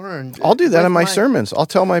 I'll do that with in my sermons. I'll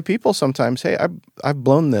tell my people sometimes, hey, I've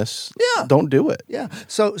blown this. Yeah. Don't do it. Yeah.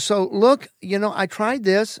 So look, I tried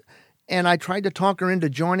this, and I tried to talk her into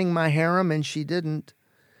joining my harem, and she didn't.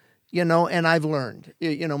 And I've learned.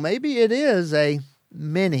 Maybe it is a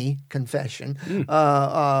mini confession.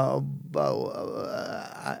 I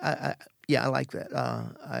like that.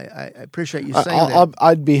 I appreciate you saying that.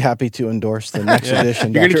 I'd be happy to endorse the next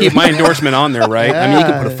edition. You're going to keep my endorsement on there, right? I mean, you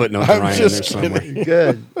can put a footnote to Ryan in there somewhere.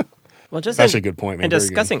 Good. Well, just that's a good point, man. In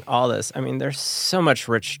discussing all this, I mean, there's so much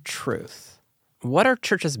rich truth. What are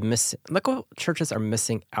churches missing? Look what churches are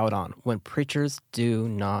missing out on when preachers do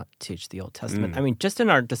not teach the Old Testament. I mean, just in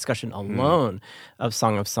our discussion alone of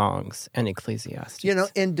Song of Songs and Ecclesiastes.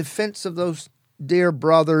 In defense of those dear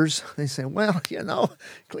brothers, they say, well,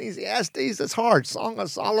 Ecclesiastes is hard. Song of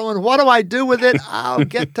Solomon, what do I do with it? I'll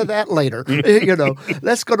get to that later.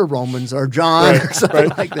 Let's go to Romans or John or something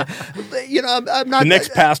like that. I'm not. The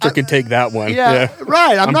next pastor could take that one. Yeah,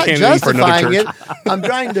 right. I'm not justifying it. church. I'm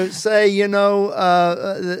trying to say,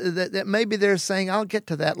 that maybe they're saying, I'll get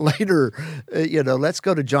to that later. Let's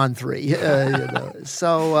go to John 3.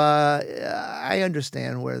 So I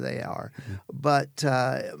understand where they are. But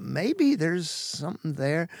maybe there's something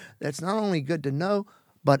there that's not only good to know,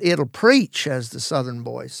 but it'll preach, as the Southern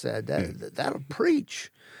boy said. That'll preach.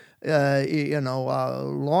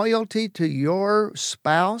 Loyalty to your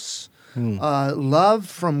spouse, love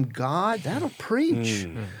from God, that'll preach.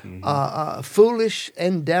 Foolish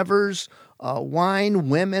endeavors, wine,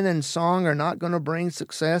 women, and song are not going to bring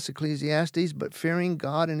success, Ecclesiastes, but fearing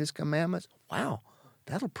God and His commandments, wow,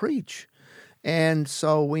 that'll preach. And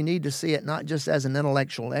so we need to see it not just as an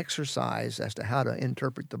intellectual exercise as to how to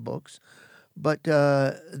interpret the books, but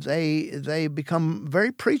they become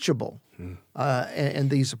very preachable in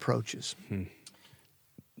these approaches.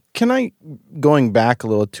 Can I, going back a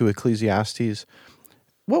little to Ecclesiastes,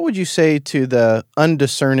 what would you say to the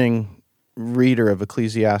undiscerning reader of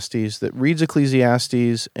Ecclesiastes that reads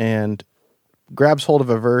Ecclesiastes and grabs hold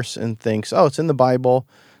of a verse and thinks, oh, it's in the Bible,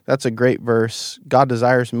 that's a great verse, God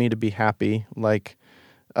desires me to be happy, like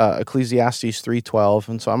Ecclesiastes 3:12,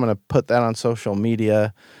 and so I'm going to put that on social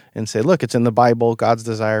media and say, look, it's in the Bible, God's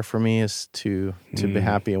desire for me is to be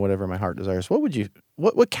happy in whatever my heart desires.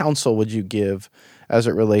 What counsel would you give as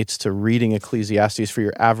it relates to reading Ecclesiastes for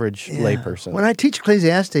your average layperson? When I teach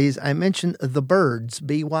Ecclesiastes, I mention the Byrds,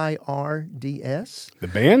 Byrds. The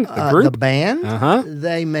band? The group? The band.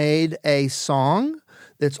 They made a song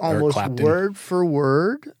that's almost word for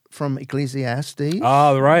word from Ecclesiastes.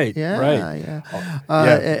 Oh, right. Yeah.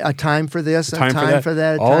 A time for this, a time for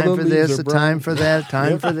that, a time for this, a time for that, a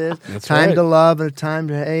time for this, a time to love, and a time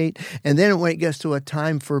to hate. And then when it gets to a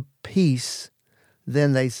time for peace,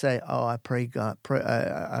 then they say, oh, I pray God,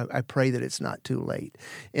 I pray that it's not too late.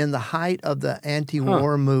 In the height of the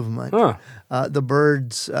anti-war movement, the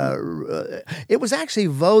Byrds, it was actually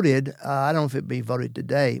voted, I don't know if it'd be voted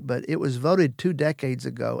today, but it was voted 2 decades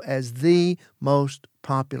ago as the most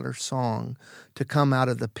popular song to come out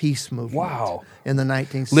of the peace movement in the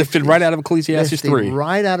 1960s. Lifted right out of Ecclesiastes 3.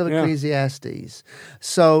 Right out of Ecclesiastes.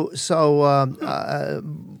 So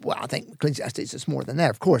I think Ecclesiastes is more than that,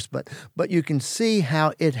 of course, but you can see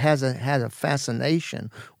how it has a fascination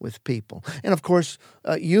with people. And of course,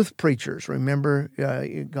 youth preachers, remember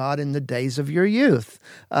God in the days of your youth.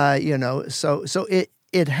 So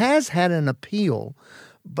it has had an appeal,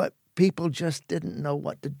 but people just didn't know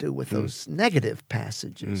what to do with those negative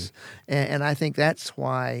passages. And I think that's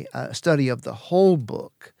why a study of the whole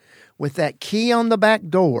book, with that key on the back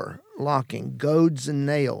door, locking goads and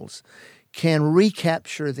nails, can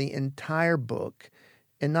recapture the entire book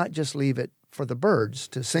and not just leave it for the Byrds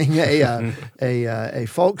to sing a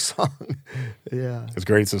folk song. Yeah, as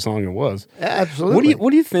great as the song it was. Absolutely.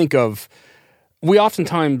 What do you think of? We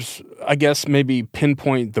oftentimes, I guess, maybe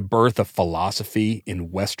pinpoint the birth of philosophy in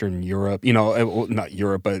Western Europe. Not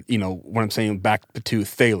Europe, but what I'm saying, back to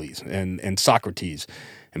Thales and Socrates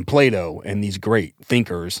and Plato and these great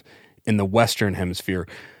thinkers in the Western Hemisphere.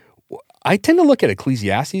 I tend to look at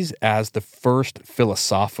Ecclesiastes as the first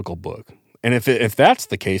philosophical book. And if that's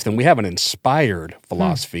the case, then we have an inspired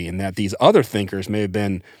philosophy in that these other thinkers may have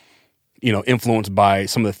been, influenced by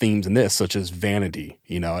some of the themes in this, such as vanity.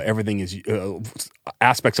 Everything is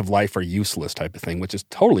aspects of life are useless type of thing, which is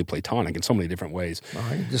totally Platonic in so many different ways.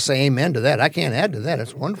 I just say amen to that. I can't add to that.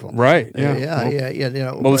 It's wonderful. Right.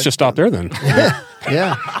 Yeah. Well, let's just stop there then.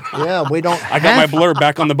 Yeah. We don't. I got my blur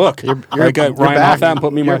back on the book. I got Ryan off that and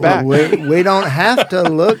put me in my back. We don't have to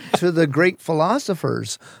look to the Greek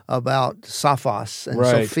philosophers about Sophos and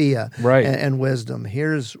Sophia and wisdom.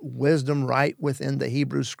 Here's wisdom right within the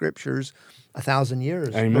Hebrew Scriptures was 1,000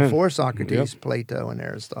 years Amen. before Socrates, Plato, and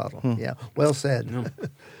Aristotle. Yeah, well said.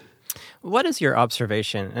 What is your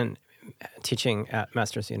observation and teaching at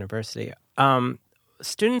Masters University?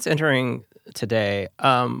 Students entering today,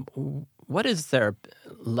 what is their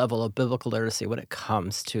level of biblical literacy when it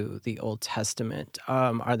comes to the Old Testament?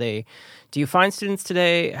 Do you find students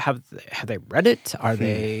today, have they read it? Are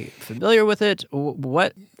they familiar with it?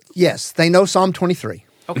 What? Yes, they know Psalm 23.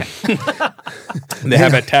 Okay. They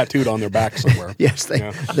have it tattooed on their back somewhere. Yes,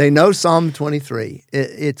 they know Psalm 23.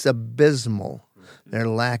 It's abysmal, their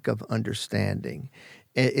lack of understanding.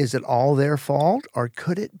 Is it all their fault, or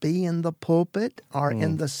could it be in the pulpit or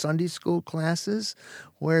in the Sunday school classes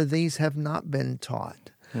where these have not been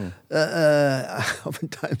taught? I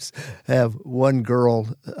oftentimes have one girl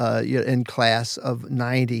in class of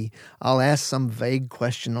 90. I'll ask some vague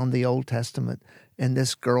question on the Old Testament, and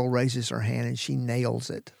this girl raises her hand and she nails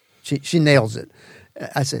it. She nails it.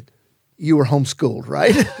 I said, "You were homeschooled,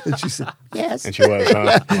 right?" And she said, "Yes." And she was,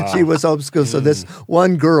 huh? Wow. She was homeschooled. So this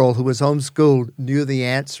one girl who was homeschooled knew the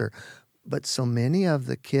answer. But so many of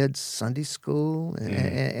the kids, Sunday school,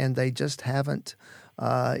 and they just haven't,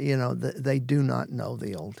 they do not know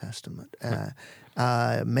the Old Testament.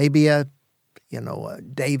 Maybe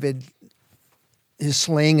David, his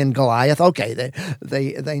sling and Goliath. Okay,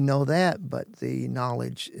 they know that, but the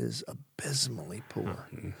knowledge is abysmally poor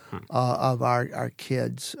of our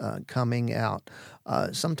kids coming out.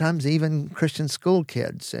 Sometimes even Christian school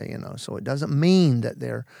kids, so it doesn't mean that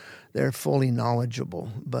they're fully knowledgeable.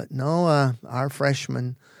 But no, our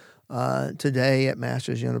freshmen today at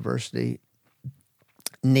Masters University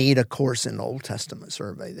need a course in Old Testament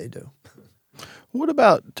survey. They do. What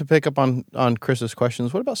about, to pick up on Chris's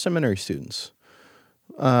questions, what about seminary students?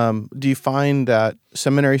 Do you find that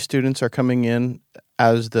seminary students are coming in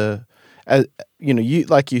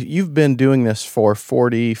you've been doing this for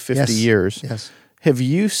 40, 50 years. Yes. Have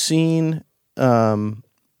you seen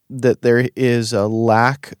that there is a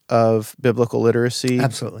lack of biblical literacy?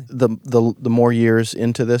 Absolutely. The more years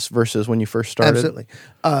into this versus when you first started? Absolutely.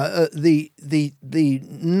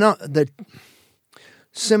 The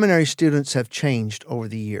seminary students have changed over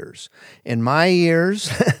the years. In my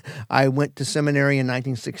years, I went to seminary in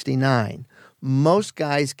 1969. Most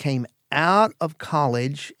guys came out of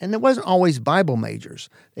college, and it wasn't always Bible majors.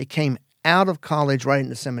 They came out of college right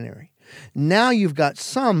into seminary. Now you've got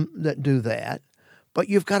some that do that, but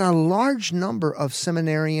you've got a large number of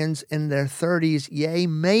seminarians in their 30s,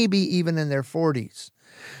 maybe even in their 40s.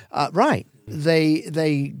 Right.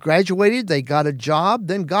 They graduated, they got a job,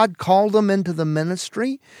 then God called them into the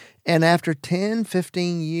ministry, and after 10,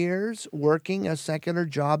 15 years working a secular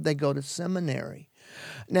job, they go to seminary.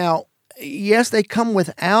 Now, yes, they come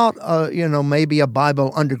without, maybe a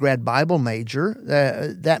undergrad Bible major.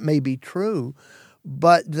 That may be true,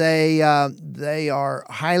 but they are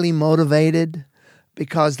highly motivated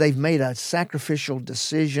because they've made a sacrificial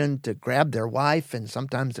decision to grab their wife and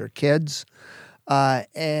sometimes their kids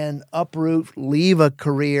and uproot, leave a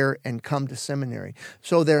career, and come to seminary.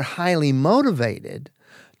 So they're highly motivated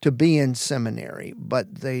to be in seminary,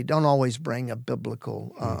 but they don't always bring a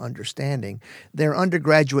biblical understanding. Their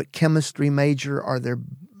undergraduate chemistry major or their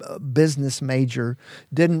business major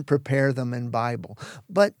didn't prepare them in Bible.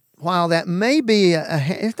 But while that may be,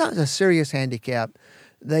 it's not a serious handicap,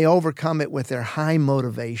 they overcome it with their high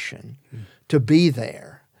motivation to be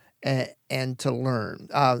there and to learn.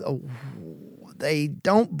 They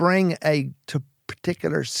don't bring a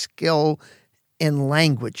particular skill in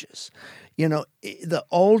languages. The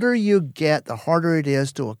older you get, the harder it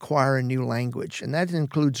is to acquire a new language, and that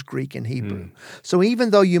includes Greek and Hebrew. So even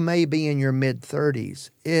though you may be in your mid-30s,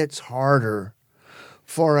 it's harder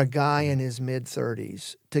for a guy in his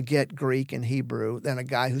mid-30s to get Greek and Hebrew than a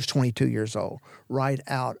guy who's 22 years old right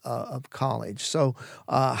out of college. So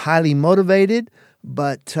highly motivated,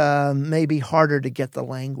 but maybe harder to get the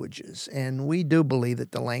languages. And we do believe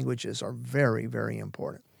that the languages are very, very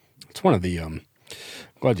important. It's one of the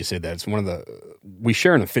glad you said that. It's one of the we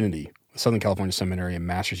share an affinity with Southern California Seminary and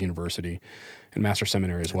Masters University and Master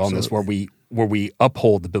Seminary as well. Absolutely. And that's where we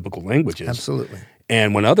uphold the biblical languages. Absolutely.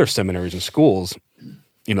 And when other seminaries and schools,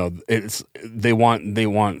 they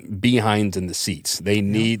want behinds in the seats. They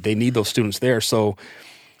need those students there. So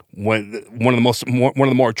one of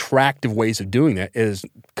the more attractive ways of doing that is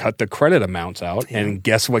cut the credit amounts out, and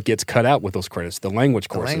guess what gets cut out with those credits? The language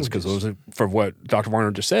courses, because those are, for what Dr.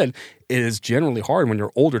 Varner just said, it is generally hard when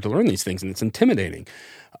you're older to learn these things, and it's intimidating.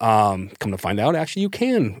 Come to find out, actually, you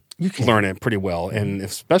can learn it pretty well, and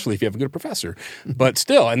especially if you have a good professor. But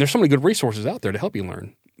still, and there's so many good resources out there to help you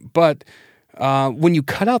learn. But when you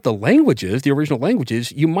cut out the languages, the original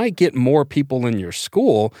languages, you might get more people in your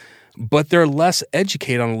school, but they're less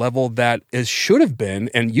educated on a level that should have been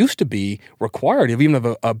and used to be required of even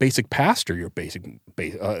of a basic pastor. Your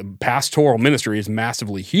pastoral ministry is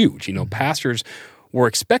massively huge. You know, pastors were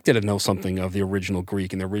expected to know something of the original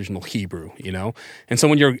Greek and the original Hebrew, you know? And so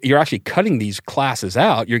when you're actually cutting these classes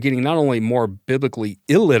out, you're getting not only more biblically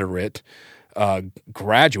illiterate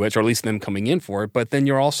graduates, or at least them coming in for it, but then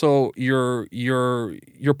you're also you're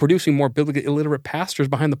producing more biblically illiterate pastors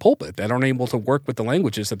behind the pulpit that aren't able to work with the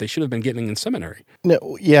languages that they should have been getting in seminary.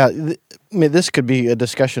 No, yeah, I mean, this could be a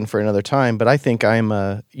discussion for another time, but I think I'm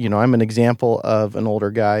an example of an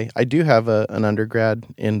older guy. I do have an undergrad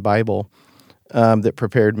in Bible that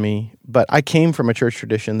prepared me, but I came from a church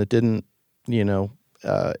tradition that didn't,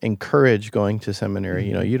 encourage going to seminary.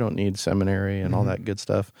 You know, you don't need seminary and all that good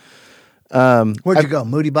stuff. Where'd you go?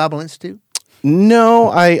 Moody Bible Institute? No,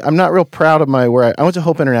 I'm not real proud of I went to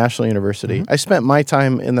Hope International University. I spent my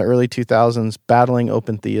time in the early 2000s battling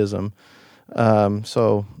open theism.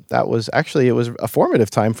 So that was it was a formative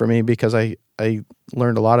time for me because I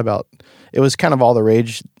learned a lot about, it was kind of all the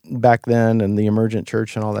rage back then and the emergent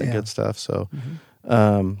church and all that good stuff. So,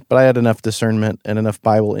 but I had enough discernment and enough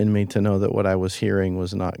Bible in me to know that what I was hearing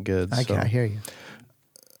was not good. I hear you.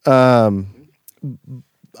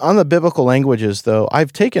 On the biblical languages, though,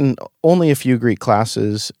 I've taken only a few Greek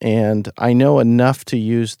classes, and I know enough to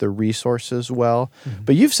use the resources well.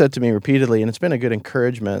 But you've said to me repeatedly, and it's been a good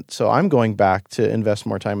encouragement, so I'm going back to invest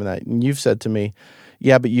more time in that. And you've said to me,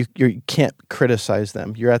 yeah, but you can't criticize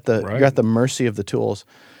them. You're at the mercy of the tools.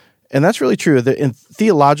 And that's really true. In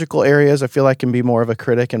theological areas, I feel I can be more of a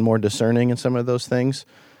critic and more discerning in some of those things.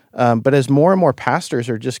 But as more and more pastors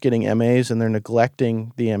are just getting MAs and they're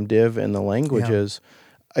neglecting the MDiv and the languages,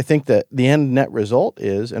 I think that the end net result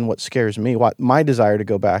is, and what scares me, what my desire to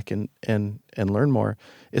go back and learn more,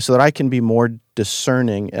 is so that I can be more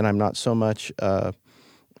discerning and I'm not so much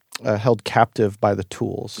held captive by the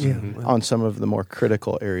tools on some of the more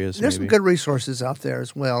critical areas. There's some good resources out there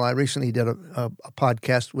as well. I recently did a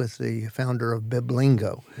podcast with the founder of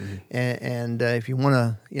Biblingo, and if you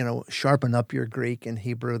want to sharpen up your Greek and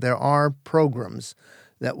Hebrew, there are programs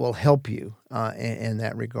that will help you in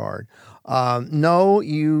that regard. No,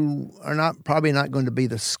 you are probably not going to be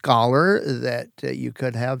the scholar that you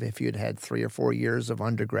could have if you'd had 3 or 4 years of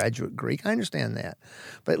undergraduate Greek. I understand that.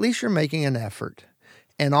 But at least you're making an effort.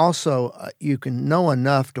 And also, you can know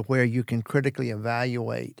enough to where you can critically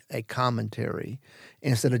evaluate a commentary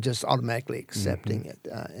instead of just automatically accepting it.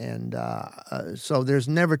 So there's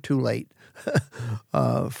never too late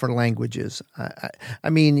for languages.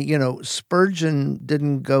 I mean, Spurgeon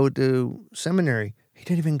didn't go to seminary. He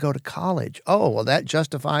didn't even go to college. Oh, well, that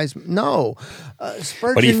justifies... No.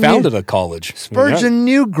 Spurgeon but he founded a college. Spurgeon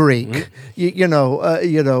knew Greek. He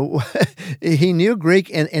knew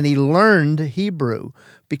Greek and he learned Hebrew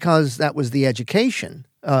because that was the education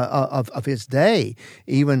of his day,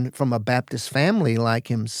 even from a Baptist family like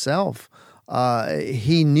himself.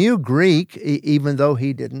 He knew Greek even though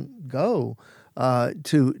he didn't go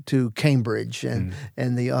to Cambridge and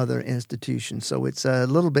the other institutions. So it's a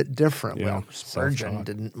little bit different. Yeah, well, Spurgeon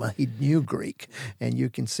didn't. He knew Greek, and you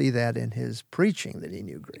can see that in his preaching that he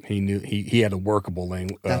knew Greek. He knew he had a workable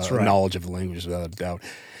That's right. knowledge of the language without a doubt.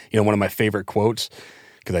 One of my favorite quotes,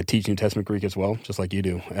 because I teach New Testament Greek as well, just like you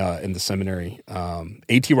do in the seminary.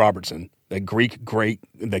 A.T. Robertson, the great Greek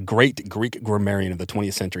grammarian of the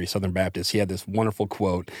 20th century, Southern Baptist, he had this wonderful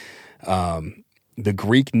quote. The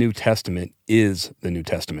Greek New Testament is the New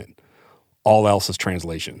Testament. All else is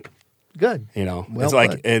translation. Good. Well it's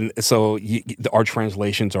like, put. and so our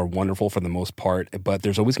translations are wonderful for the most part, but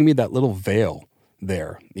there's always going to be that little veil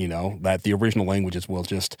there, that the original languages will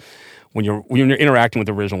just, when you're interacting with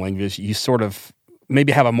the original language, you sort of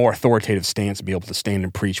maybe have a more authoritative stance to be able to stand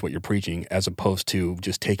and preach what you're preaching, as opposed to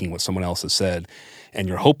just taking what someone else has said and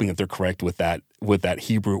you're hoping that they're correct with that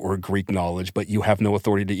Hebrew or Greek knowledge, but you have no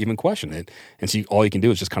authority to even question it. And so all you can do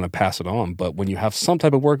is just kind of pass it on. But when you have some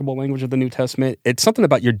type of workable language of the New Testament, it's something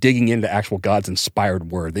about you're digging into actual God's inspired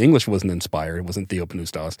word. The English wasn't inspired. It wasn't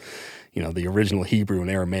theopneustos. The original Hebrew and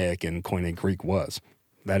Aramaic and Koine Greek was.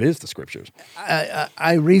 That is the scriptures.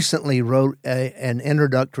 I recently wrote an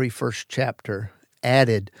introductory first chapter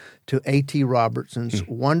added to A.T. Robertson's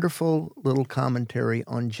wonderful little commentary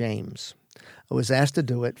on James. I was asked to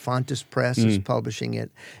do it. Fontes Press is publishing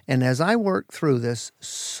it. And as I worked through this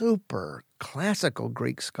super classical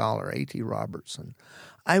Greek scholar, A.T. Robertson,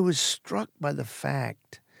 I was struck by the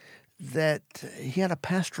fact that he had a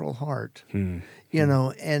pastoral heart, and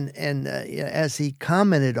as he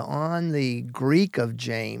commented on the Greek of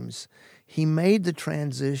James, he made the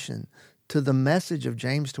transition to the message of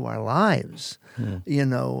James to our lives.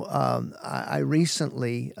 I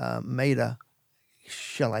recently made a,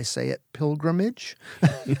 shall I say it, pilgrimage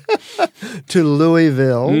to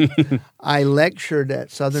Louisville. I lectured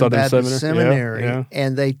at Southern Baptist Seminary,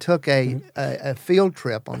 and they took a field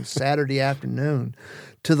trip on Saturday afternoon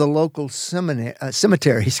to the local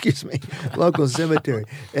cemetery, local cemetery,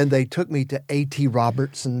 and they took me to A.T.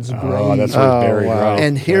 Robertson's grave. Oh, that's where he's buried, right?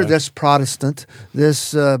 And here, this Protestant,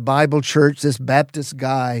 this Bible church, this Baptist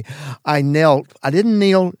guy, I didn't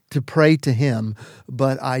kneel to pray to him,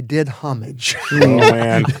 but I did homage. Oh,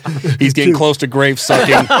 man. He's getting close to grave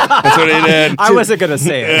sucking. That's what he did. I wasn't going to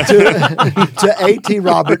say it. To A.T.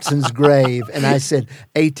 Robertson's grave. And I said,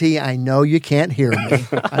 A.T., I know you can't hear me.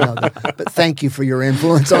 I know that. But thank you for your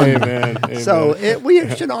influence on me. Amen. So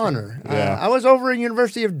we should honor. Yeah. I was over at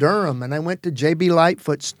University of Durham, and I went to J.B.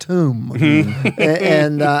 Lightfoot's tomb.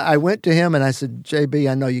 And I went to him, and I said, J.B.,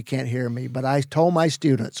 I know you can't hear me, but I told my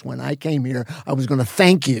students when I came here, I was going to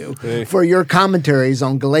thank you for your commentaries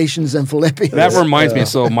on Galatians and Philippians. That reminds me.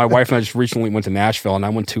 So my wife and I just recently went to Nashville, and I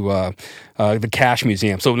went to the Cash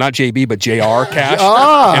Museum. So not JB, but J.R. Cash.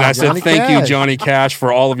 And I said, Johnny thank Cash. you, Johnny Cash,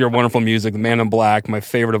 for all of your wonderful music. The Man in Black, my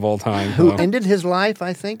favorite of all time. Who ended his life,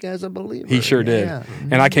 I think, as a believer. He sure did. Yeah.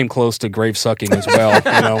 And I came close to grave sucking as well.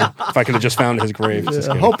 If I could have just found his grave.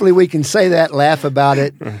 Hopefully we can say that, laugh about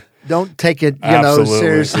it. Don't take it, Absolutely.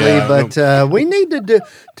 seriously. Yeah. But we need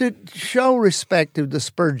to show respect to the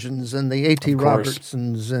Spurgeons and the A.T.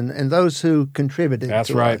 Robertsons and those who contributed. That's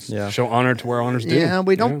to right. us. Yeah. Show honor to where honor's due. Yeah,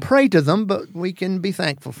 we don't pray to them, but we can be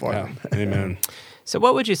thankful for them. Amen. So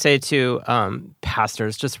what would you say to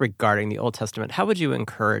pastors just regarding the Old Testament? How would you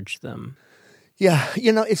encourage them? Yeah,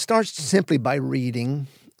 it starts simply by reading.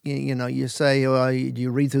 You say, well, do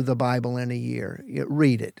you read through the Bible in a year? You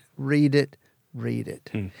read it.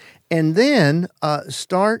 And then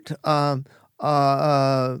start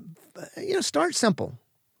simple.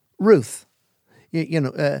 Ruth.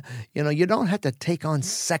 You don't have to take on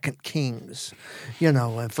 2 Kings,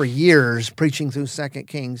 for years preaching through 2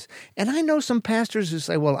 Kings. And I know some pastors who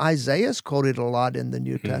say, well, Isaiah's quoted a lot in the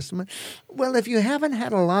New Testament. Well, if you haven't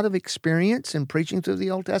had a lot of experience in preaching through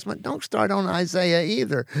the Old Testament, don't start on Isaiah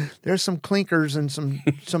either. There's some clinkers and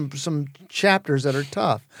some chapters that are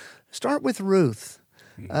tough. Start with Ruth.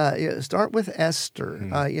 Start with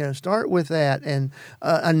Esther. Start with that and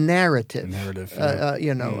a narrative.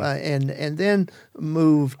 And then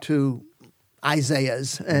move to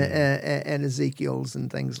Isaiah's and Ezekiel's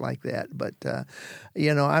and things like that. But, I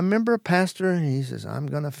remember a pastor, and he says, I'm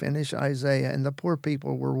going to finish Isaiah. And the poor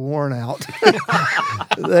people were worn out.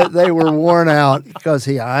 They were worn out because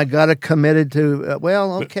I got it committed to,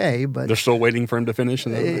 okay. But they're still waiting for him to finish.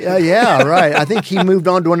 Yeah, right. I think he moved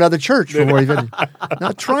on to another church before he finished.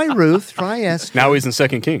 Now try Ruth, try Esther. Now he's in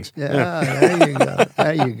 2 Kings. Yeah,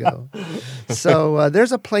 there you go. So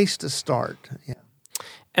there's a place to start. Yeah.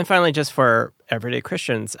 And finally, just for everyday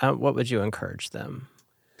Christians, what would you encourage them?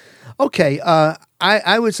 Okay,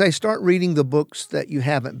 I would say start reading the books that you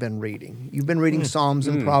haven't been reading. You've been reading Psalms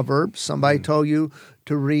and Proverbs. Somebody told you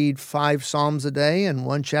to read 5 Psalms a day and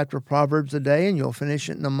 1 chapter of Proverbs a day, and you'll finish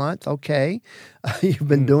it in a month. Okay, you've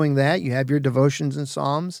been doing that. You have your devotions and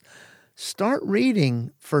Psalms. Start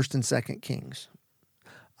reading 1st and 2nd Kings.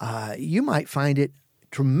 You might find it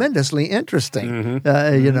tremendously interesting,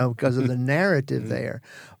 because of the narrative there.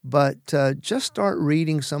 But just start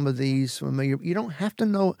reading some of these familiar. You don't have to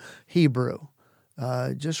know Hebrew.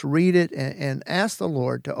 Just read it and ask the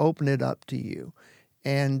Lord to open it up to you.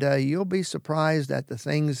 And you'll be surprised at the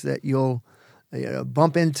things that you'll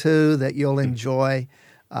bump into, that you'll enjoy.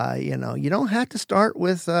 You don't have to start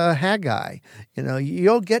with Haggai.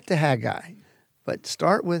 You'll get to Haggai. But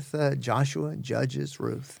start with Joshua, Judges,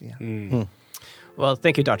 Ruth. Yeah. Well,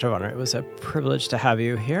 thank you, Dr. Varner. It was a privilege to have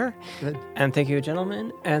you here. Good. And thank you,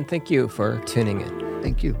 gentlemen. And thank you for tuning in.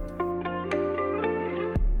 Thank you.